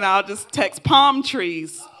 And I'll just text palm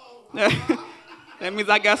trees. That means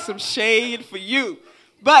I got some shade for you.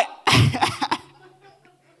 But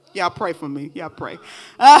y'all pray for me. Y'all pray.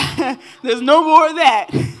 There's no more of that.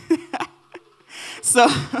 So,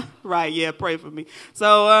 right, yeah, pray for me.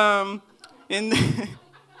 So, I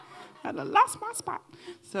lost my spot.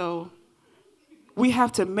 So, we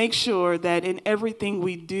have to make sure that in everything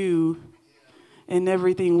we do and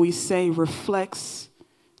everything we say reflects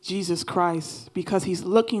Jesus Christ, because he's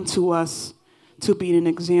looking to us to be an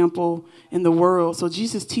example in the world. So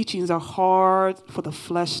Jesus' teachings are hard for the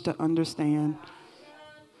flesh to understand.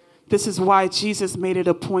 This is why Jesus made it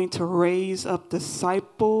a point to raise up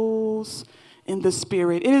disciples in the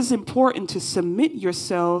Spirit. It is important to submit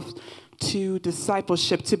yourself to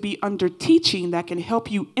discipleship, to be under teaching that can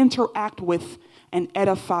help you interact with and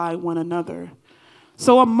edify one another.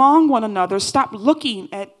 So among one another, stop looking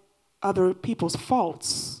at other people's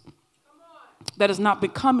faults. That is not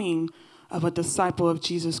becoming of a disciple of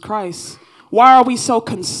Jesus Christ. Why are we so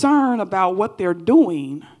concerned about what they're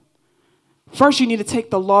doing? First, you need to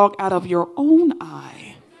take the log out of your own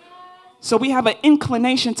eye. So we have an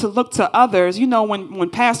inclination to look to others. You know, when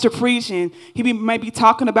pastor preach and he may be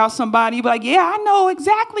talking about somebody, he be like, yeah, I know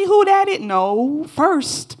exactly who that is. No,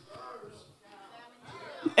 first,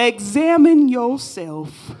 examine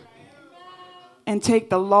yourself and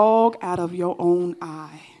take the log out of your own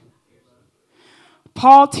eye.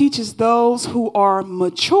 Paul teaches those who are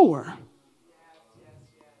mature.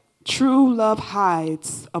 True love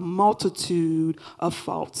hides a multitude of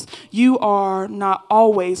faults. You are not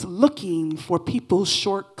always looking for people's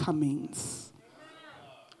shortcomings.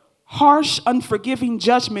 Harsh, unforgiving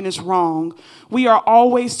judgment is wrong. We are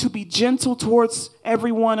always to be gentle towards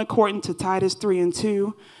everyone according to Titus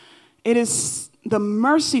 3:2. It is the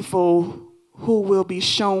merciful who will be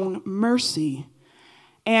shown mercy.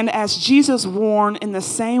 And as Jesus warned, in the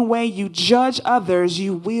same way you judge others,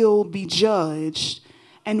 you will be judged.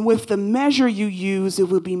 And with the measure you use, it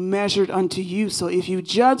will be measured unto you. So if you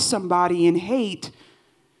judge somebody in hate,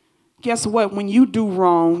 guess what? When you do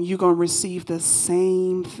wrong, you're going to receive the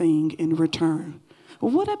same thing in return.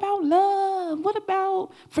 But what about love? What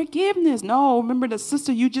about forgiveness? No, remember the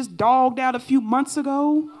sister you just dogged out a few months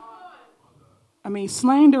ago? I mean,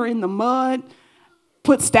 slammed her in the mud,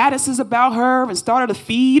 put statuses about her and started a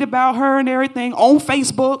feed about her and everything on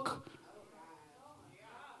Facebook.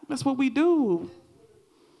 That's what we do.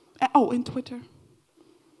 Oh, and Twitter.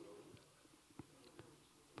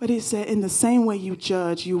 But it said, in the same way you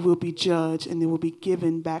judge, you will be judged, and it will be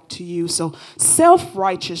given back to you. So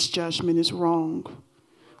self-righteous judgment is wrong.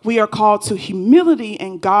 We are called to humility,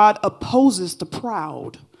 and God opposes the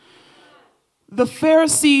proud. The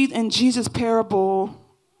Pharisee in Jesus' parable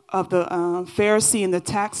of the Pharisee and the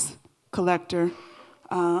tax collector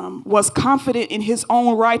was confident in his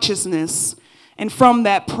own righteousness, and from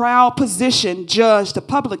that proud position judged the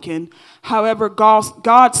publican. However,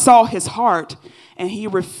 God saw his heart, and he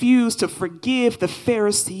refused to forgive the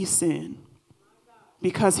Pharisee's sin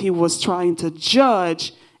because he was trying to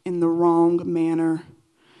judge in the wrong manner.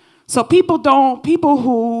 So people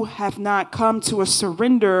who have not come to a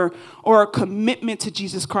surrender or a commitment to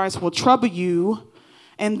Jesus Christ will trouble you.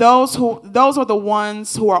 And those are the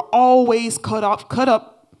ones who are always caught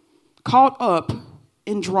up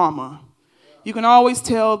in drama. You can always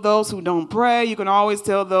tell those who don't pray. You can always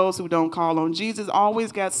tell those who don't call on Jesus.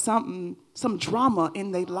 Always got some drama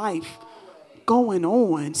in their life going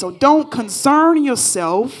on. So don't concern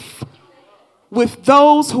yourself with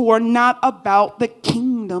those who are not about the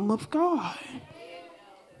kingdom of God.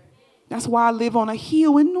 That's why I live on a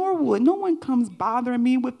hill in Norwood. No one comes bothering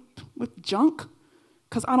me with junk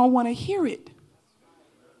because I don't want to hear it.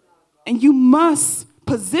 And you must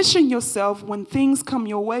position yourself when things come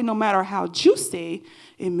your way, no matter how juicy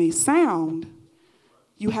it may sound.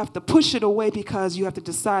 You have to push it away because you have to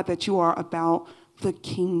decide that you are about the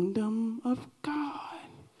kingdom of God.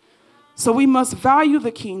 So we must value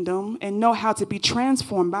the kingdom and know how to be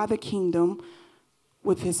transformed by the kingdom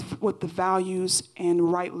with the values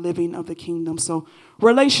and right living of the kingdom. So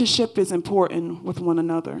relationship is important with one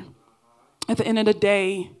another. At the end of the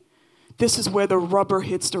day, this is where the rubber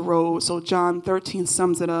hits the road. So John 13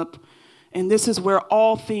 sums it up. And this is where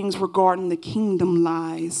all things regarding the kingdom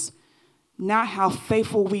lies. Not how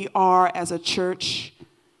faithful we are as a church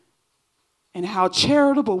and how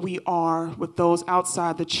charitable we are with those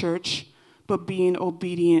outside the church, but being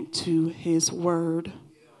obedient to his word.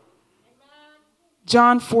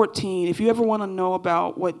 John 14, if you ever want to know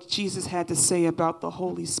about what Jesus had to say about the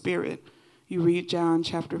Holy Spirit, you read John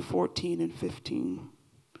chapter 14 and 15.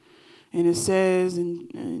 And it says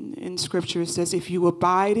in Scripture, it says, if you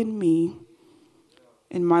abide in me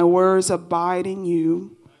and my words abide in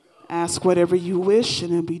you, ask whatever you wish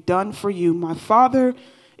and it'll be done for you. My Father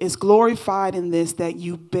is glorified in this, that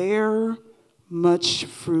you bear much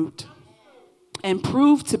fruit and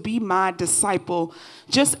prove to be my disciple.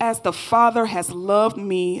 Just as the Father has loved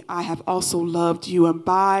me, I have also loved you.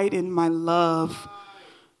 Abide in my love.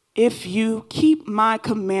 If you keep my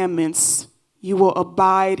commandments, you will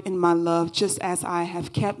abide in my love, just as I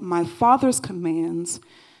have kept my Father's commands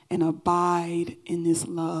and abide in his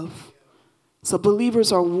love. So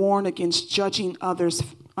believers are warned against judging others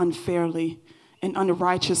unfairly and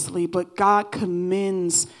unrighteously, but God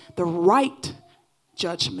commends the right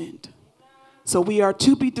judgment. So we are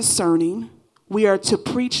to be discerning. We are to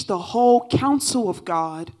preach the whole counsel of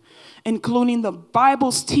God, including the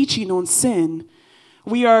Bible's teaching on sin.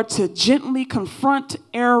 We are to gently confront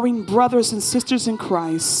erring brothers and sisters in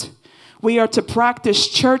Christ. We are to practice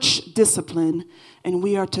church discipline, and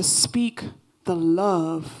we are to speak the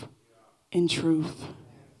love in truth.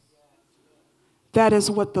 That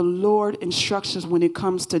is what the Lord instructs us when it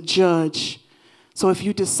comes to judge. So if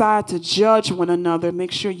you decide to judge one another,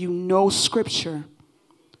 make sure you know Scripture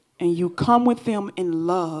and you come with them in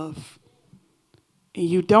love. And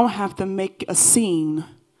you don't have to make a scene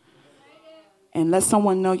and let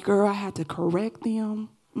someone know, girl, I had to correct them.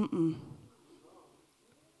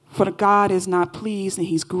 For God is not pleased and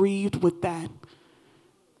he's grieved with that.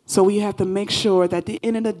 So we have to make sure that at the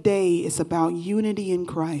end of the day, it's about unity in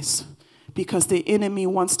Christ, because the enemy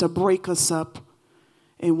wants to break us up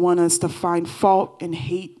and want us to find fault and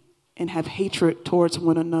hate and have hatred towards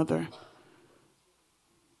one another.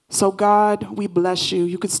 So God, we bless you.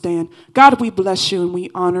 You could stand. God, we bless you and we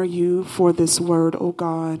honor you for this word, oh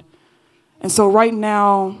God. And so right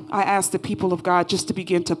now, I ask the people of God just to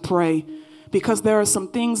begin to pray, because there are some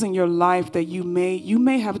things in your life that you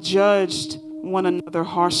may have judged one another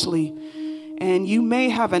harshly. And you may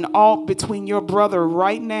have an alt between your brother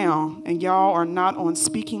right now, and y'all are not on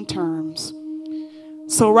speaking terms.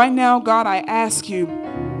 So right now, God, I ask you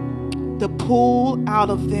to pull out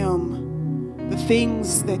of them the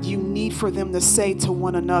things that you need for them to say to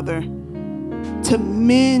one another, to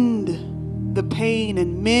mend the pain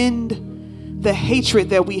and mend the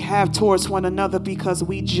hatred that we have towards one another because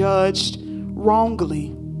we judged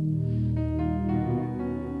wrongly.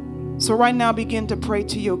 So right now, begin to pray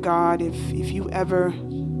to your God. If you ever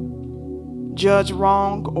judge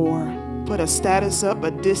wrong or put a status up, a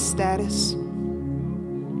dis status,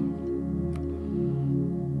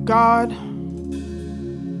 God,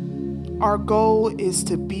 our goal is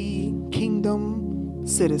to be kingdom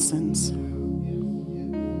citizens,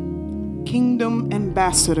 kingdom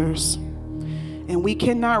ambassadors. And we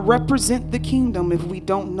cannot represent the kingdom if we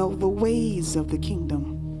don't know the ways of the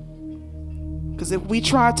kingdom. Because if we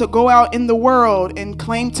try to go out in the world and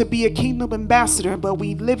claim to be a kingdom ambassador, but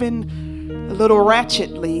we live in a little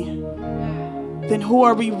ratchetly, then who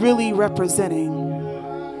are we really representing?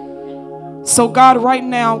 So God, right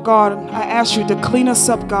now, God, I ask you to clean us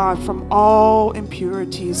up, God, from all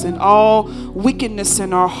impurities and all wickedness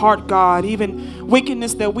in our heart, God, even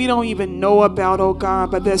wickedness that we don't even know about, oh God,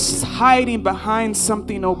 but that's hiding behind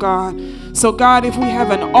something, oh God. So God, if we have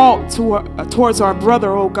an ought towards our brother,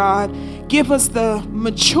 oh God, give us the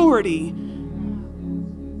maturity.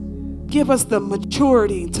 Give us the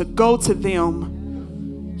maturity to go to them.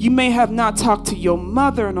 You may have not talked to your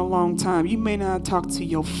mother in a long time. You may not have talked to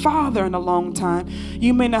your father in a long time.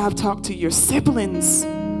 You may not have talked to your siblings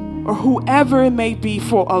or whoever it may be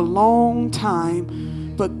for a long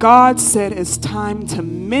time. But God said it's time to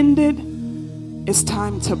mend it. It's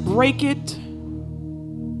time to break it.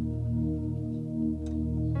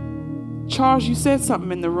 Charles, you said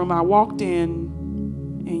something in the room. I walked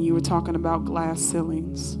in and you were talking about glass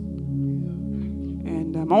ceilings.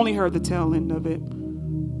 And I only heard the tail end of it.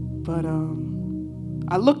 But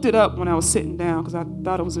I looked it up when I was sitting down because I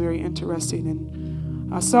thought it was very interesting.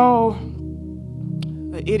 And I saw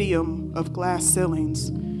the idiom of glass ceilings,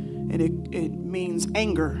 and it means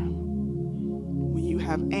anger. When you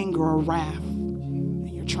have anger or wrath, and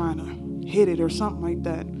you're trying to hit it or something like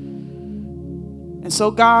that. And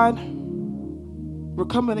so, God, we're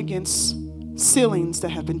coming against ceilings that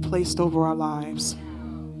have been placed over our lives.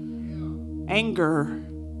 Anger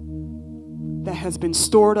that has been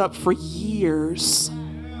stored up for years.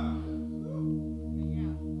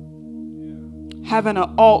 Having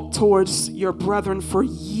an ought towards your brethren for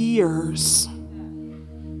years.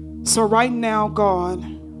 So right now, God,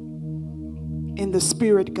 in the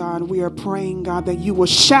spirit, God, we are praying, God, that you will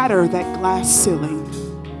shatter that glass ceiling.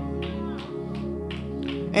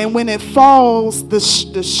 And when it falls, the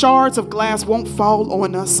shards of glass won't fall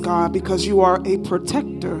on us, God, because you are a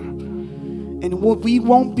protector. And we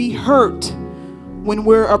won't be hurt when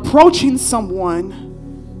we're approaching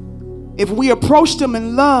someone. If we approach them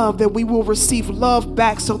in love, that we will receive love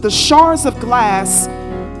back. So the shards of glass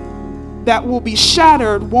that will be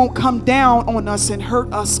shattered won't come down on us and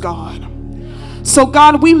hurt us, God. So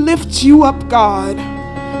God, we lift you up, God,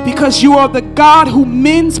 because you are the God who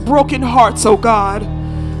mends broken hearts, oh God.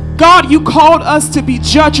 God, you called us to be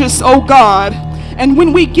judges, oh God. And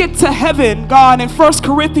when we get to heaven, God, in 1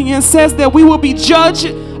 Corinthians says that we will be judge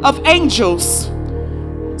of angels.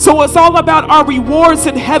 So it's all about our rewards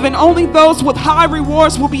in heaven. Only those with high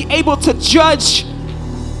rewards will be able to judge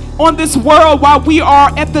on this world while we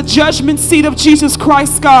are at the judgment seat of Jesus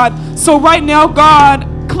Christ, God. So right now, God,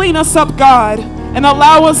 clean us up, God, and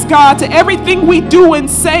allow us, God, to everything we do and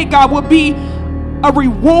say, God, will be a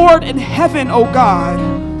reward in heaven, oh God.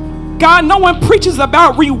 God, no one preaches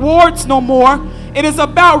about rewards no more. It is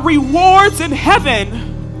about rewards in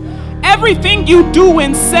heaven. Everything you do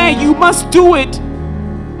and say, you must do it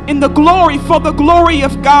in the glory, for the glory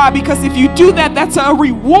of God, because if you do that, that's a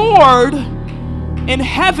reward in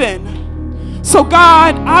heaven. So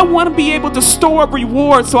God, I want to be able to store up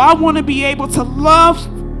rewards. So I want to be able to love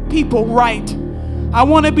people right. I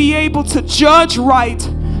want to be able to judge right.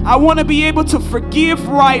 I want to be able to forgive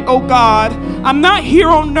right, oh God. I'm not here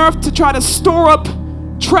on earth to try to store up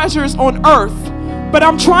treasures on earth, but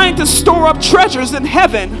I'm trying to store up treasures in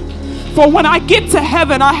heaven. For when I get to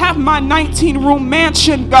heaven, I have my 19-room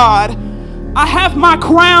mansion, God. I have my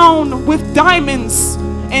crown with diamonds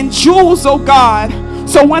and jewels, oh God.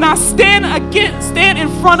 So when I stand in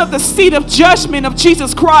front of the seat of judgment of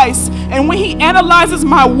Jesus Christ, and when he analyzes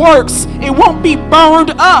my works, it won't be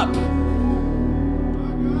burned up.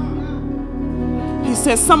 He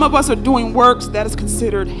says some of us are doing works that is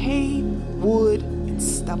considered hay, wood, and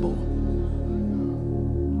stubble.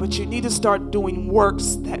 But you need to start doing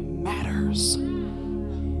works that matters.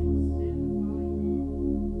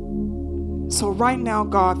 So right now,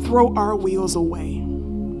 God, throw our wheels away.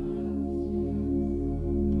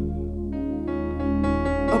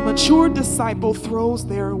 A mature disciple throws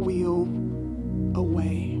their wheel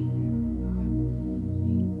away.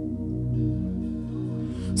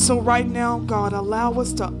 So right now, God, allow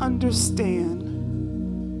us to understand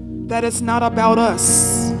that it's not about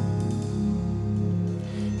us.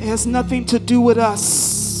 It has nothing to do with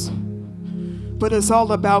us, but it's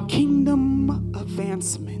all about kingdom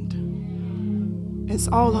advancement. It's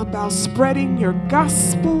all about spreading your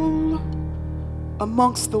gospel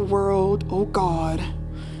amongst the world, oh God.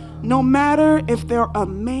 No matter if they're a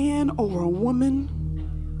man or a woman,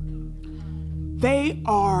 they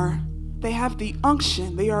are They have the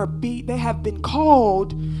unction. They have been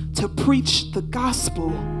called to preach the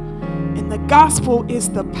gospel. And the gospel is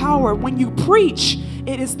the power. When you preach,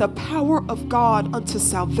 it is the power of God unto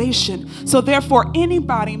salvation. So therefore,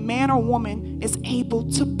 anybody, man or woman, is able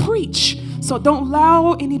to preach. So don't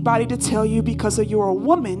allow anybody to tell you because you're a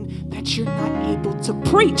woman that you're not able to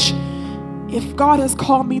preach. If God has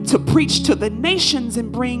called me to preach to the nations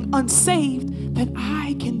and bring unsaved, then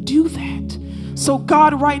I can do that. So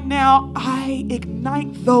God, right now, I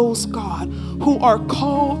ignite those, God, who are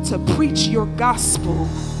called to preach your gospel.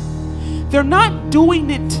 They're not doing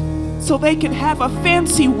it so they can have a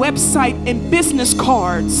fancy website and business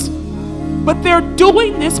cards, but they're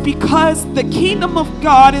doing this because the kingdom of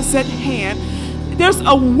God is at hand. There's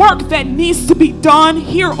a work that needs to be done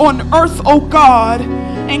here on earth, oh God.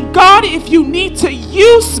 And God, if you need to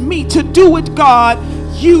use me to do it, God,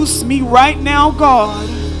 use me right now, God.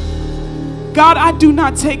 God, I do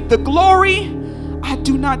not take the glory. I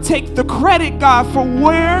do not take the credit, God, for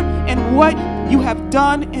where and what you have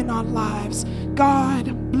done in our lives.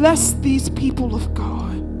 God, bless these people of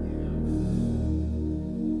God.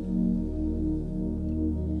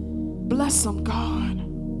 Bless them, God.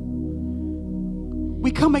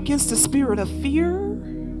 We come against the spirit of fear.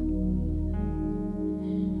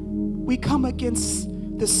 We come against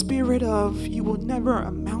the spirit of you will never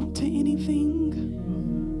amount to anything.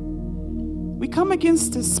 We come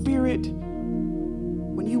against the spirit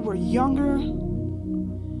when you were younger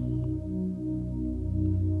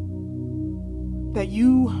that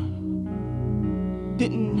you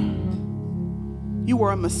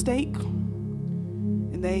were a mistake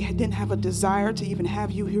and they didn't have a desire to even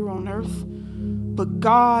have you here on earth. But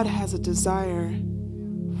God has a desire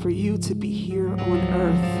for you to be here on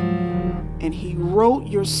earth. And he wrote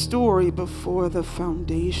your story before the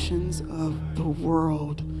foundations of the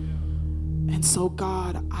world. And so,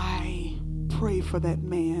 God, I pray for that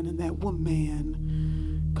man and that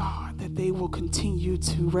woman, God, that they will continue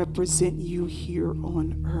to represent you here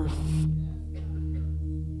on earth.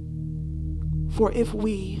 For if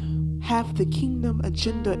we have the kingdom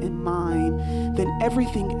agenda in mind, then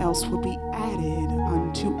everything else will be added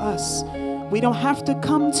unto us. We don't have to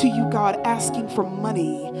come to you, God, asking for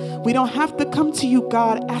money. We don't have to come to you,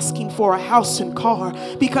 God, asking for a house and car.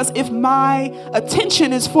 Because if my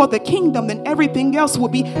attention is for the kingdom, then everything else will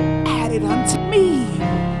be added unto me.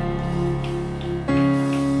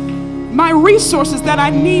 My resources that I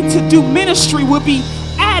need to do ministry will be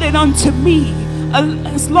added unto me.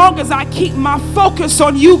 As long as I keep my focus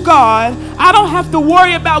on you, God, I don't have to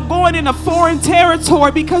worry about going in a foreign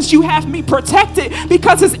territory because you have me protected,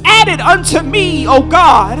 because it's added unto me, oh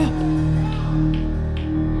God.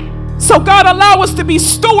 So God, allow us to be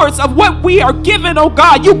stewards of what we are given, oh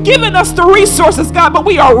God. You've given us the resources, God, but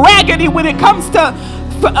we are raggedy when it comes to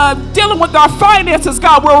dealing with our finances,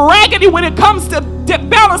 God. We're raggedy when it comes to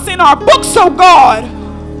balancing our books, oh God.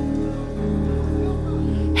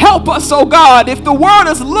 Help us, oh God. If the world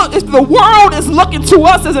is looking to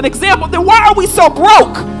us as an example, then why are we so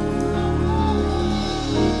broke?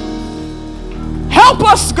 Help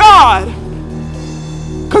us, God,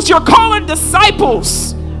 because you're calling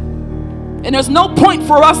disciples. And there's no point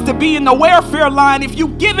for us to be in the welfare line if you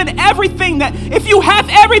have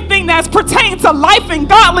everything that's pertained to life and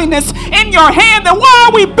godliness in your hand, then why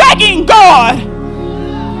are we begging, God?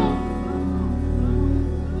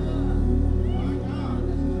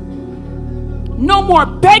 No more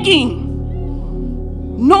begging.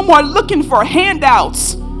 No more looking for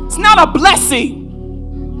handouts. It's not a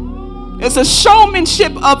blessing. It's a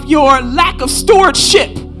showmanship of your lack of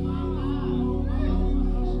stewardship.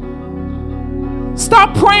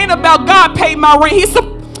 Stop praying about God pay my rent.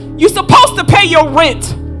 You're supposed to pay your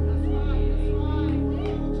rent.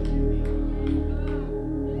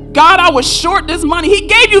 God, I was short this money. He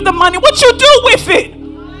gave you the money. What you do with it?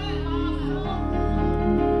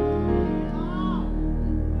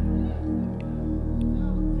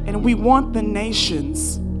 And we want the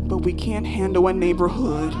nations, but we can't handle a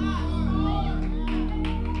neighborhood.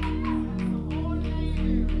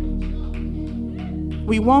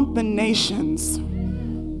 We want the nations,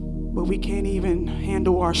 but we can't even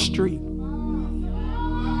handle our street.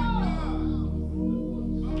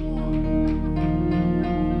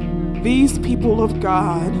 These people of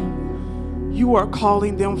God, you are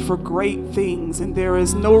calling them for great things, and there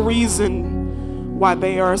is no reason why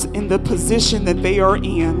they are in the position that they are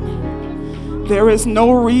in. There is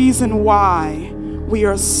no reason why we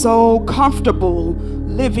are so comfortable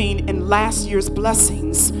living in last year's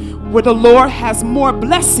blessings, where the Lord has more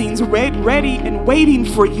blessings ready and waiting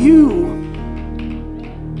for you.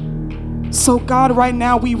 So God, right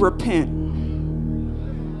now we repent.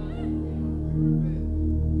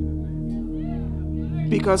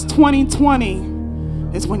 Because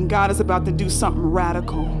 2020 is when God is about to do something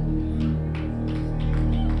radical.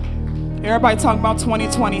 Everybody talking about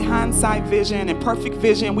 2020, hindsight vision and perfect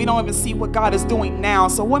vision. We don't even see what God is doing now.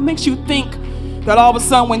 So what makes you think that all of a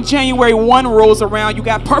sudden when January 1 rolls around, you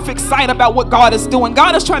got perfect sight about what God is doing?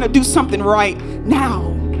 God is trying to do something right now.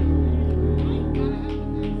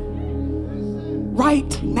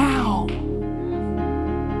 Right now.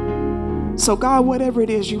 So God, whatever it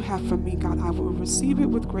is you have for me, God, I will receive it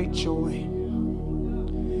with great joy.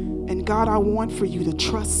 And God, I want for you to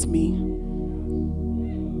trust me.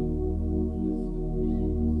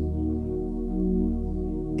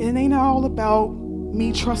 It ain't all about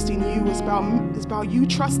me trusting you. It's about you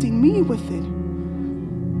trusting me with it.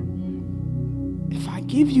 If I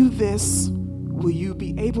give you this, will you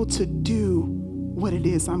be able to do what it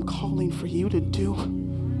is I'm calling for you to do?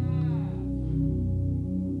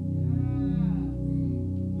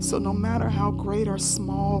 So no matter how great or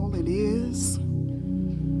small it is, it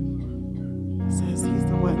says he's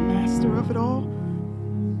the what, master of it all.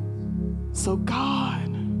 So God,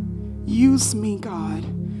 use me, God.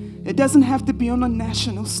 It doesn't have to be on a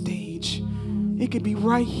national stage. It could be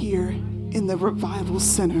right here in the revival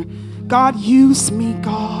center. God, use me,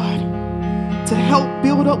 God, to help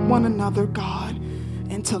build up one another, God,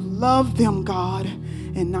 and to love them, God,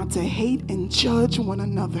 and not to hate and judge one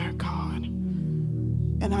another, God.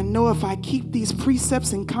 And I know if I keep these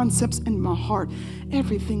precepts and concepts in my heart,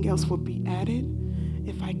 everything else will be added.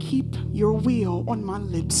 If I keep your will on my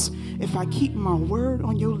lips, if I keep my word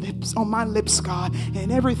on your lips, on my lips, God,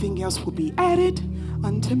 and everything else will be added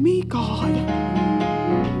unto me, God.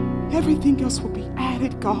 Everything else will be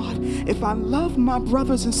added, God. If I love my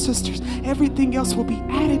brothers and sisters, everything else will be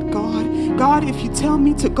added, God. God, if you tell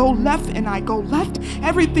me to go left and I go left,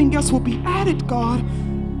 everything else will be added, God.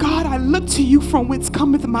 God, I look to you from whence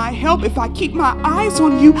cometh my help. If I keep my eyes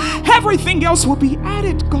on you, everything else will be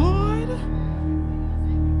added, God.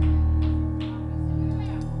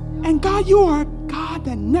 And God, you are a God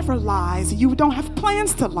that never lies. You don't have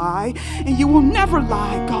plans to lie, and you will never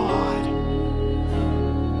lie, God.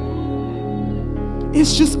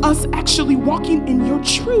 It's just us actually walking in your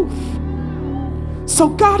truth. So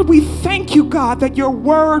God, we thank you, God, that your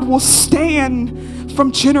word will stand from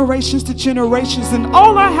generations to generations. And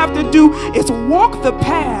all I have to do is walk the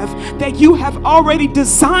path that you have already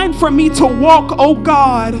designed for me to walk, oh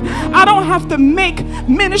God. I don't have to make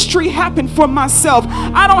ministry happen for myself.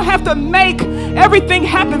 I don't have to make everything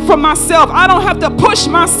happen for myself. I don't have to push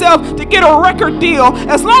myself to get a record deal.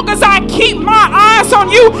 As long as I keep my eyes on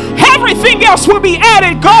you, everything else will be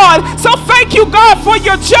added, God. So thank you, God, for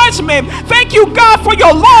your judgment. Thank you, God, for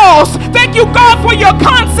your laws. Thank you, God, for your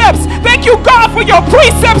concepts. Thank you, God, for your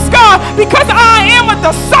precepts, God, because I am a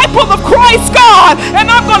disciple of Christ, God,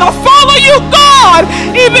 and I'm going to follow you, God,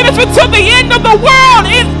 even if it's to the end of the world,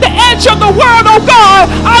 in the edge of the world, oh God,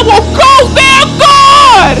 I will go there,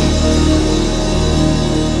 God.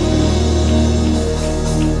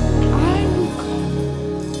 I will go.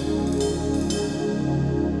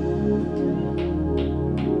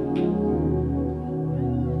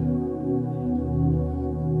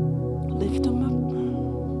 Lift them up.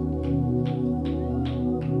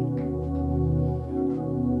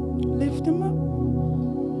 Lift him up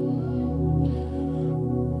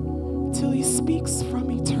till he speaks from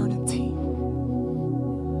eternity.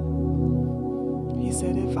 He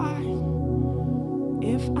said, if I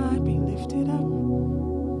be lifted up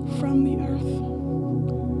from the earth,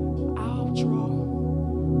 I'll draw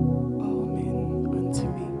all men unto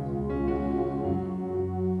me.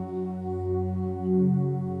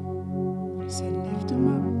 He said, lift him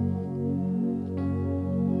up.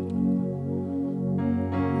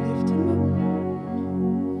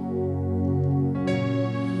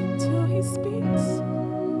 Speaks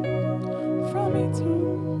from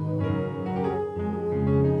eternity.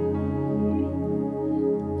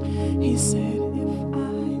 He said,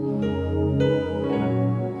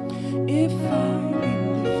 if I be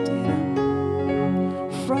lifted up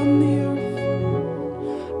from the earth,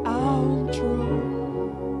 I'll draw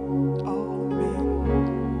all men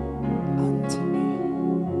unto me.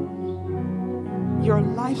 Your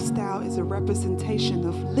lifestyle is a representation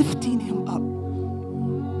of lifting him up.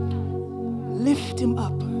 Lift him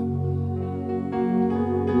up.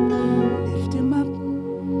 Lift him up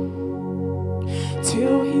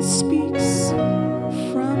till he speaks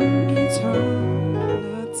from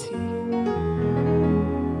eternity.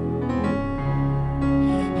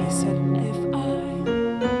 He said,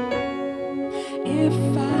 if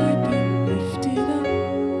I be lifted up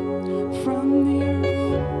from the earth,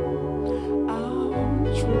 I'll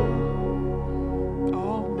draw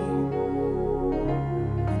all men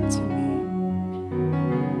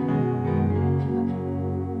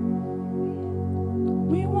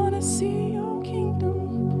We want to see your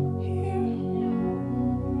kingdom here,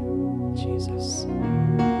 Jesus.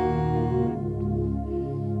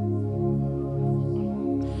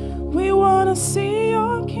 We want to see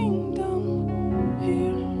your kingdom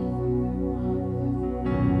here.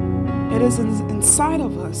 It is inside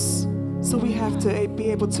of us, so we have to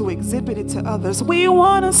be able to exhibit it to others. We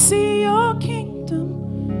want to see your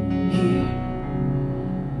kingdom here.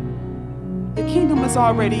 The kingdom is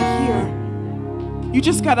already here. You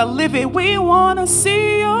just got to live it. We want to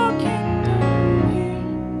see your kingdom here.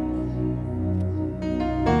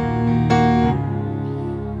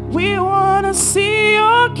 We want to see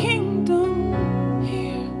your kingdom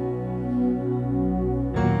here.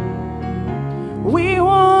 We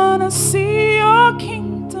want to see your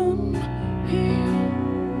kingdom here.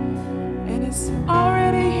 And it's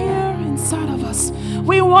already here inside of us.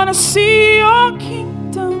 We want to see your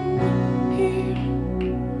kingdom here.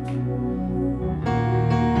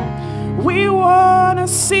 We want to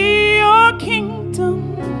see your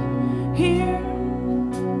kingdom here.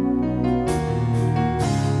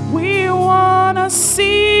 We want to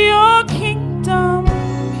see your kingdom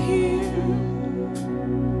here.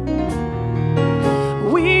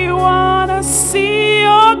 We want to see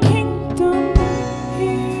your kingdom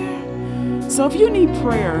here. So if you need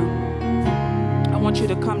prayer, I want you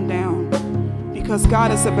to come down, because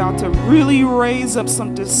God is about to really raise up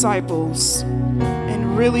some disciples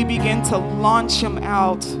and really begin to launch them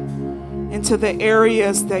out into the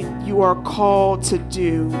areas that you are called to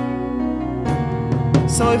do.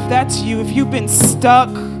 So if that's you, if you've been stuck,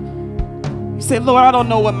 you say, Lord, I don't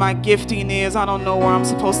know what my gifting is. I don't know where I'm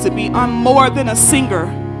supposed to be. I'm more than a singer.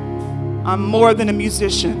 I'm more than a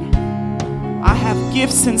musician. I have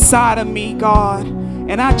gifts inside of me, God,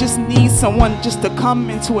 and I just need someone just to come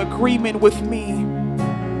into agreement with me.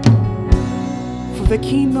 For the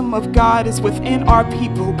kingdom of God is within our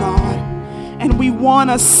people, God, and we want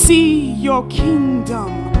to see your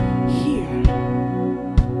kingdom here.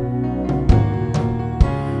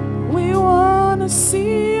 We want to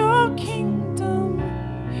see your kingdom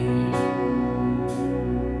here.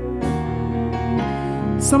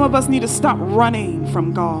 Some of us need to stop running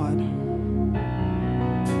from God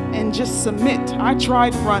and just submit. I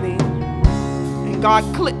tried running, and God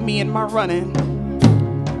clipped me in my running.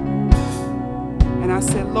 And I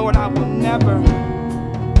said, Lord, I will never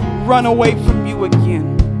run away from you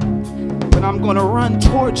again, but I'm going to run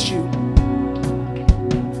towards you.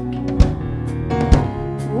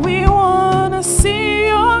 We want to see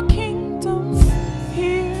your kingdom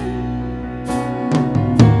here.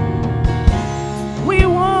 We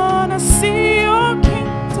want to see your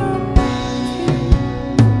kingdom here.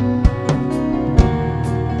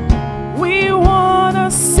 We want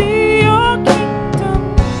to see your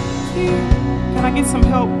kingdom here. Can I get some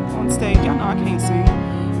help on stage? Y'all know I can't sing.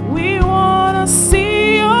 We want to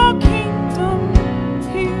see your kingdom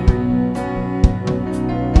here.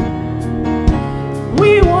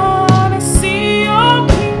 We want to see your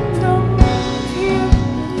kingdom here.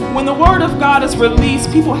 When the word of God is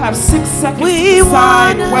released, people have 6 seconds to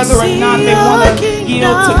decide whether or not they want to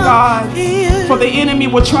yield to God. For the enemy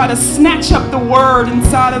will try to snatch up the word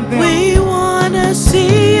inside of them. We want to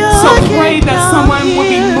see your So pray that someone will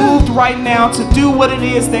be moved right now to do what it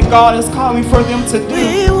is that God is calling for them to do.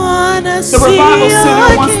 The Revival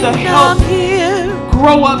Center wants to help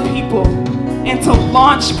grow up people and to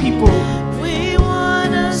launch people. We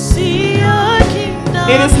want to see your kingdom.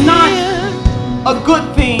 It is not a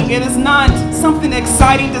good thing. It is not something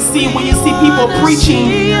exciting to see when you see people preaching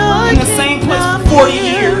in the same place for 40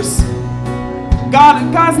 years.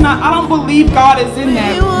 God's not, I don't believe God is in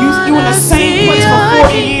that. You in the same place for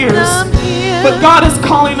 40 years. But God is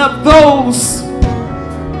calling up those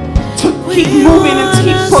to keep moving and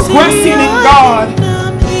keep progressing in God.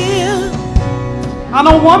 I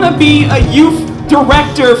don't want to be a youth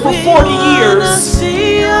director for 40 years.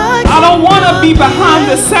 I don't want to be behind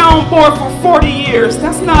the soundboard for 40 years.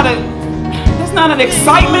 That's not an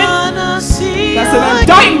excitement. That's an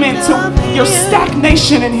indictment to your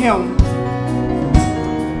stagnation in Him.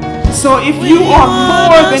 So if you are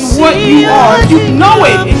more than what you are, if you know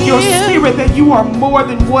it in your spirit that you are more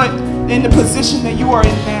than what in the position that you are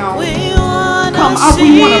in now, come up.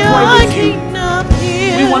 We want to pray with you.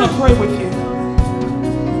 We want to pray with you.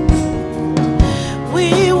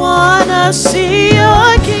 We want to see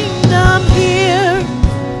your kingdom here.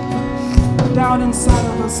 Down inside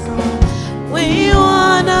of us, God. We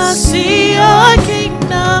want to see your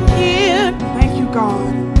kingdom here. Thank you,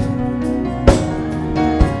 God.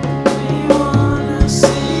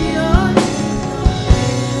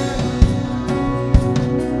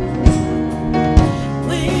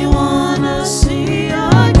 We want to see your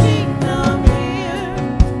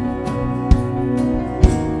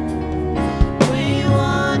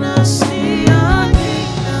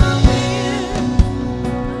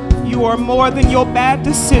more than your bad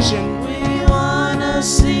decision. We wanna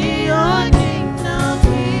see your kingdom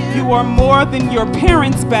here. You are more than your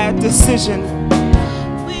parents' bad decision.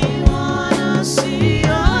 We wanna see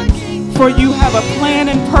your kingdom. For you have a plan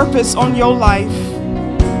and purpose on your life.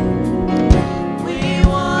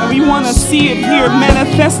 And we want to see it here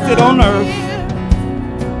manifested on earth.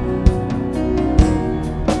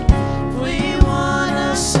 We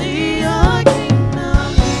wanna see your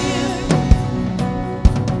kingdom here.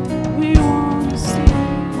 We want to see.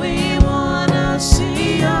 We wanna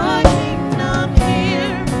see your kingdom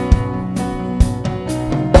here.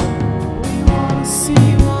 We want to see.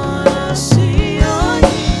 We wanna see your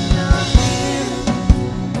kingdom here.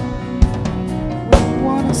 We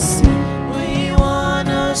want to see. We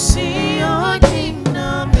wanna see your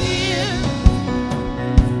kingdom here.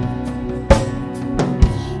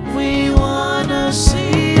 We wanna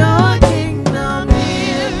see your kingdom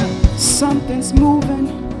here. Something's moving.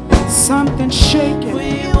 Something's shaking.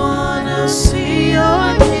 We wanna see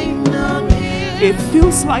your kingdom here. It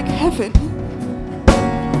feels like heaven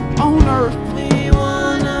on earth. We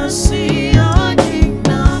wanna see your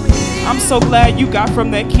kingdom here. I'm so glad you got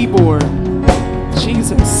from that keyboard.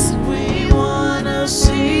 Jesus. We wanna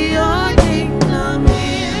see your kingdom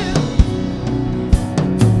here.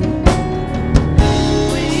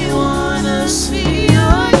 We wanna see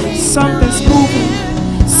your kingdom Something's moving.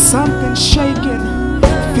 Something's shaking.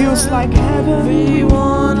 Feels like heaven. We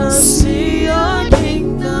wanna see your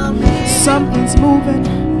kingdom here. Something's moving.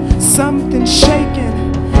 Something's shaking.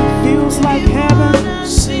 Feels like heaven.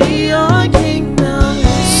 See your kingdom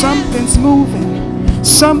here. Something's moving.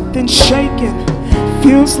 Something's shaking.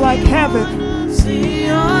 Feels like heaven. See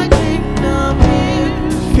your kingdom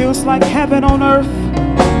here. Feels like heaven on earth.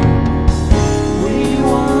 We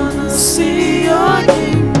wanna see your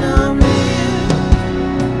kingdom here.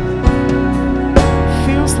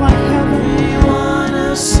 Feels like heaven. We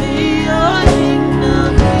wanna see your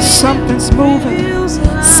kingdom here. Something's moving. Feels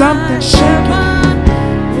like Something's shaking. heaven.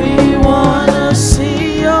 We wanna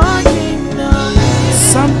see your kingdom here.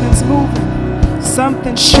 Something's moving.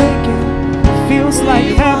 Something's shaking. Feels like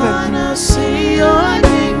We heaven. wanna see your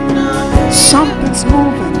kingdom here. Something's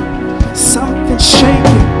moving. Something's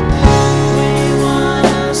shaking. We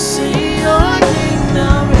wanna see your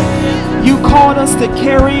kingdom here. You called us to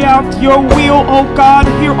carry out your will, oh God,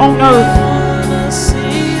 here on earth. Wanna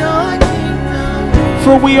see your kingdom here.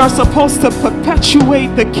 For we are supposed to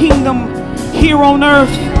perpetuate the kingdom here on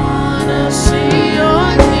earth. Wanna see your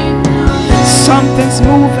kingdom here. Something's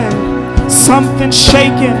moving. Something's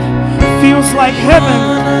shaking. Feels like heaven.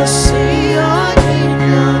 Wanna see your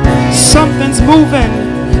kingdom here. Something's moving.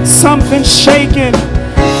 Something's shaking.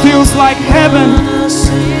 Feels like heaven. Wanna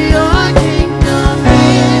see your kingdom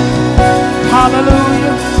here.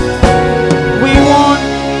 Hallelujah. We want.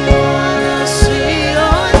 Wanna see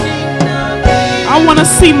your kingdom here. I want to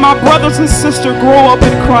see my brothers and sisters grow up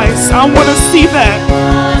in Christ. I want to see that.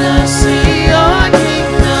 Wanna see your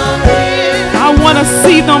kingdom here. I want to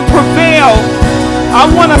see them prevail. I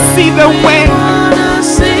want to see them win. Wanna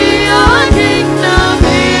see your kingdom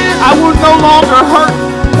here. I will no longer hurt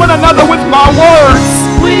one another with my words,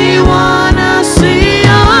 We wanna see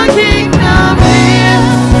your kingdom here.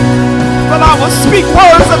 but I will speak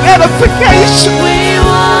words of edification. We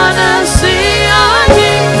wanna see your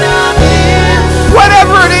kingdom here.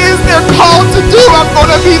 Whatever it is they're called to do, I'm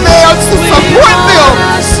going to be there to We support them.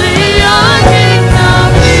 wanna see your kingdom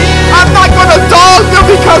here. I'm not going to dog them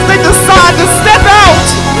because they decide to step out,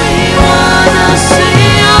 We wanna see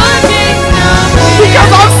your kingdom here.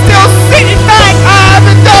 because I'm still sitting back. I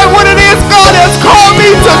haven't done what it is God has called me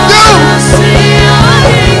to do. Wanna see your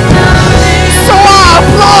kingdom here. So I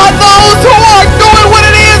applaud those who are doing what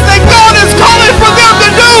it is that God is calling for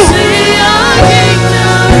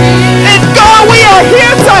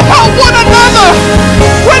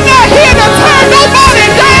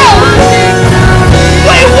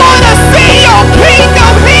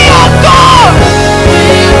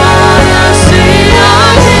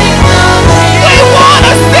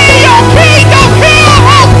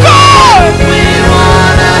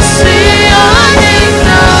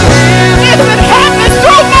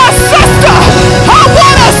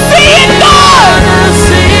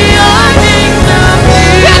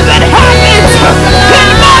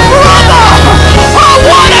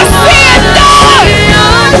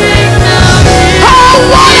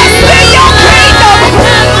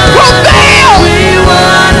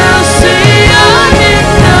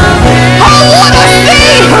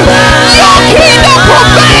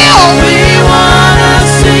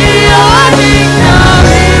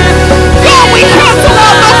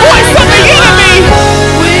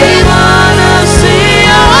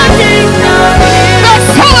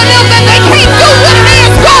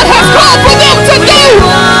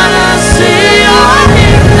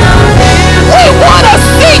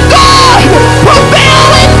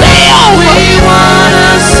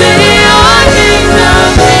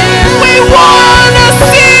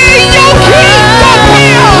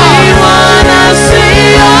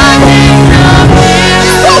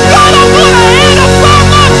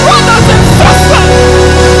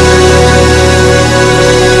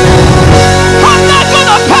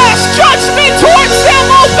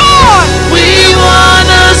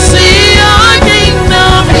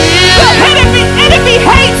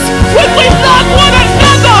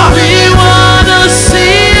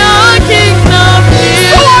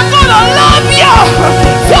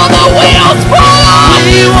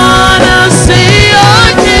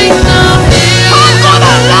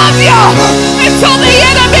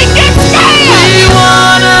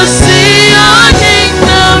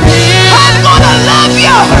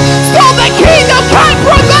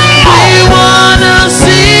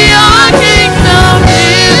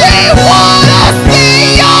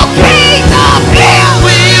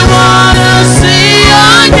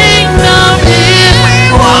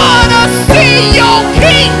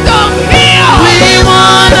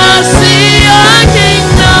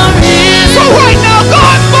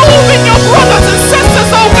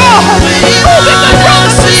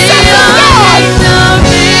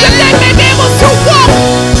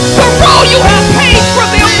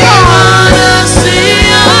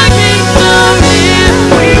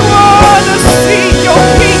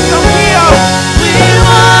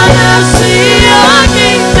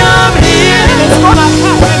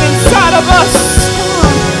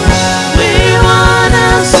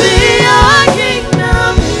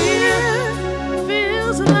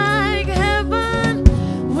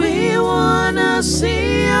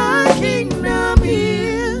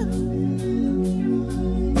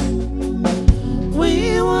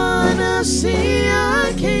wanna see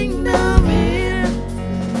your kingdom here.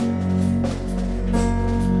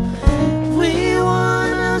 We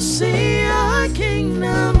wanna see your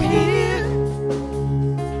kingdom here.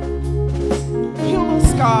 Heal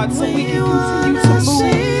us, God, so we can continue to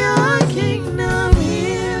see your kingdom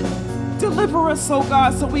here. Deliver us, oh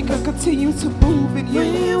God, so we can continue to move in you.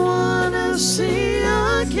 We wanna see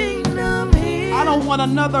your kingdom here. I don't want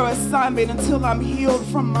another assignment until I'm healed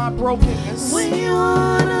from my brokenness. We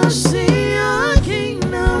wanna see your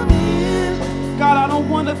kingdom here. God, I don't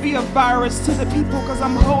want to be a virus to the people because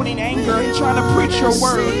I'm holding anger and trying to preach your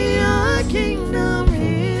word. See your kingdom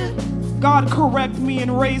here. God, correct me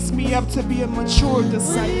and raise me up to be a mature We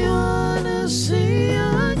disciple. wanna see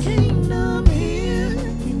your kingdom here.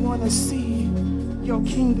 We want to see your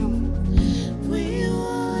kingdom. We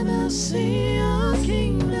wanna see your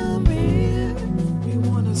kingdom here. We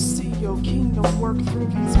want to see your kingdom work through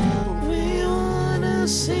these people. We wanna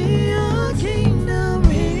see your kingdom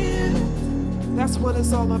here. That's what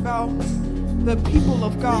it's all about. The people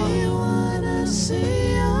of We God wanna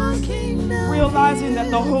see your kingdom. realizing that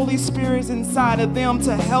the Holy Spirit is inside of them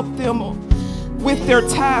to help them with their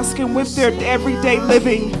task and with their everyday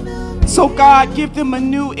living. So God, give them a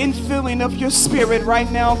new infilling of your spirit right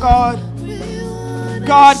now, God.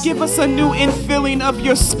 God, give us a new infilling of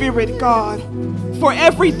your spirit, God. For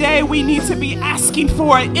every day we need to be asking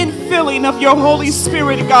for an infilling of your Holy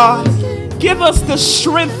Spirit, God. Give us the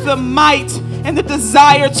strength, the might, and the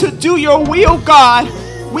desire to do your will, God.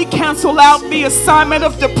 We cancel out the assignment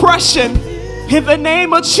of depression in the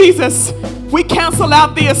name of Jesus. We cancel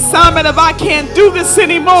out the assignment of I can't do this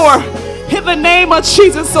anymore. In the name of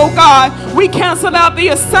Jesus, oh God, we cancel out the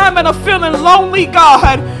assignment of feeling lonely,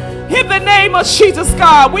 God. In the name of Jesus,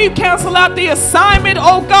 God, we cancel out the assignment,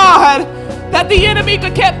 oh God, that the enemy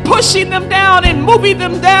could keep pushing them down and moving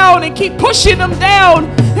them down and keep pushing them down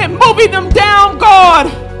and moving them down, God.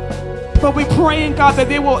 But we praying, God, that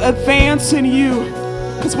they will advance in you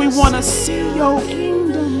because we want to see your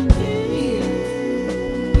kingdom here.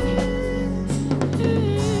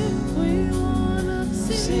 We wanna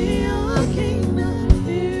see your kingdom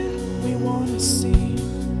here. We want to see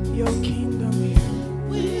your kingdom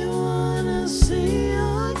here. We wanna see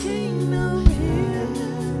your kingdom here.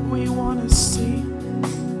 We want to see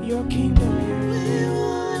your kingdom here. We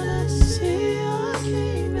wanna see your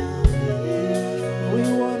kingdom here. We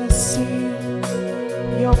want to see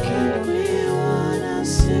your kingdom here. We wanna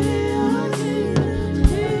see your kingdom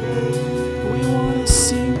here. We want to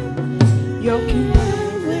see your kingdom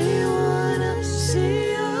here. We wanna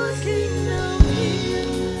see your kingdom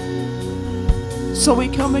here. So we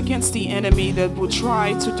come against the enemy that will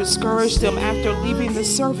try to discourage them after leaving the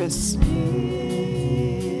service.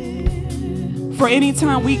 For any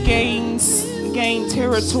time we gain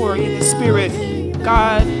territory in the spirit,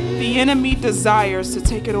 God, the enemy desires to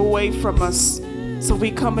take it away from us. So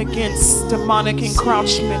we come against demonic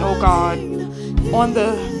encroachment, oh God, on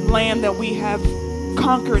the land that we have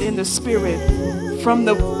conquered in the spirit, from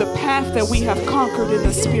the path that we have conquered in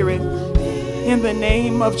the spirit. In the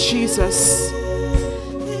name of Jesus.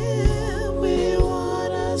 We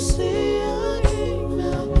wanna see your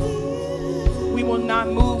kingdom here. We will not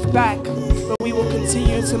move back, but we will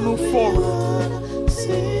continue to move forward.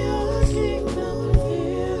 See your kingdom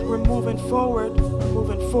here. We're moving forward,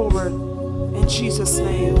 in Jesus' We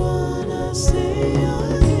name. wanna see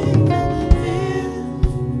your kingdom here.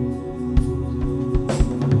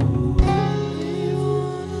 We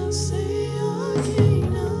wanna see your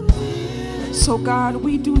kingdom here. So God,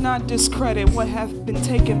 we do not discredit what has been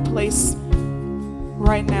taking place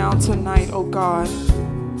right now tonight, oh God.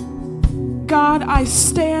 God, I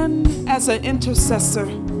stand as an intercessor.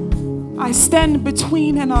 I stand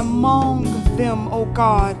between and among them, oh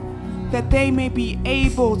God, that they may be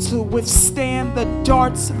able to withstand the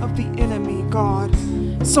darts of the enemy, God.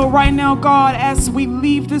 So right now, God, as we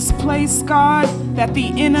leave this place, God, that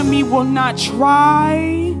the enemy will not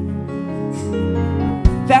try,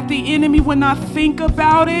 that the enemy will not think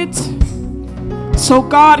about it. So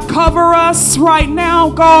God, cover us right now,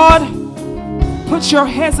 God. Put your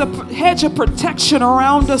hedge of protection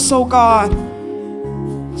around us, oh God,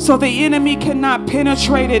 so the enemy cannot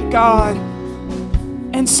penetrate it, God.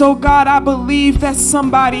 And so, God, I believe that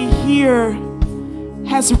somebody here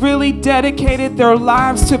has really dedicated their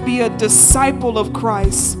lives to be a disciple of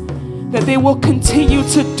Christ, that they will continue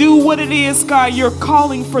to do what it is, God, you're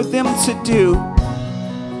calling for them to do.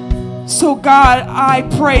 So, God, I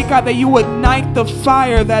pray, God, that you ignite the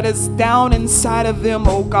fire that is down inside of them,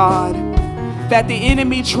 oh God, that the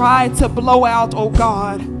enemy tried to blow out, oh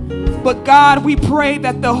God. But God, we pray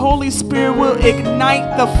that the Holy Spirit will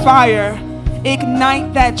ignite the fire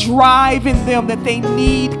Ignite that drive in them that they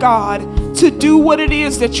need, God, to do what it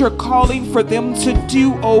is that you're calling for them to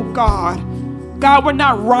do, oh God. God, we're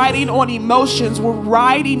not riding on emotions. We're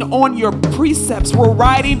riding on your precepts. We're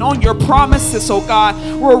riding on your promises, oh God.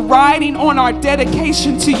 We're riding on our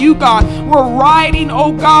dedication to you, God. We're riding,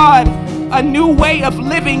 oh God, a new way of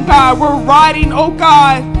living, God. We're riding, oh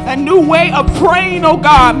God, a new way of praying, oh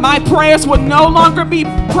God. My prayers will no longer be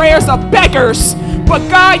prayers of beggars, but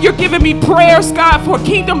God, you're giving me prayers, God, for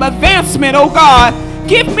kingdom advancement, oh God.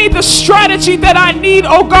 Give me the strategy that I need,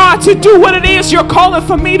 oh God, to do what it is you're calling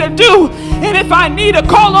for me to do. And if I need to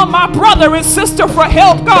call on my brother and sister for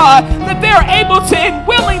help, God, that they're able to and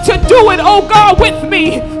willing to do it, oh God, with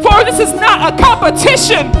me. For this is not a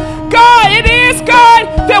competition. God, it is,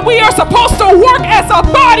 God, that we are supposed to work as a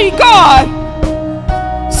body, God.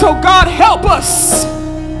 So God, help us.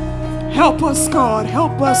 Help us, God.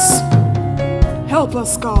 Help us. Help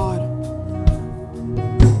us, God.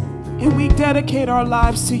 And we dedicate our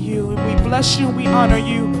lives to you, and we bless you, and we honor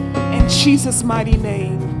you in Jesus' mighty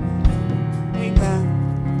name.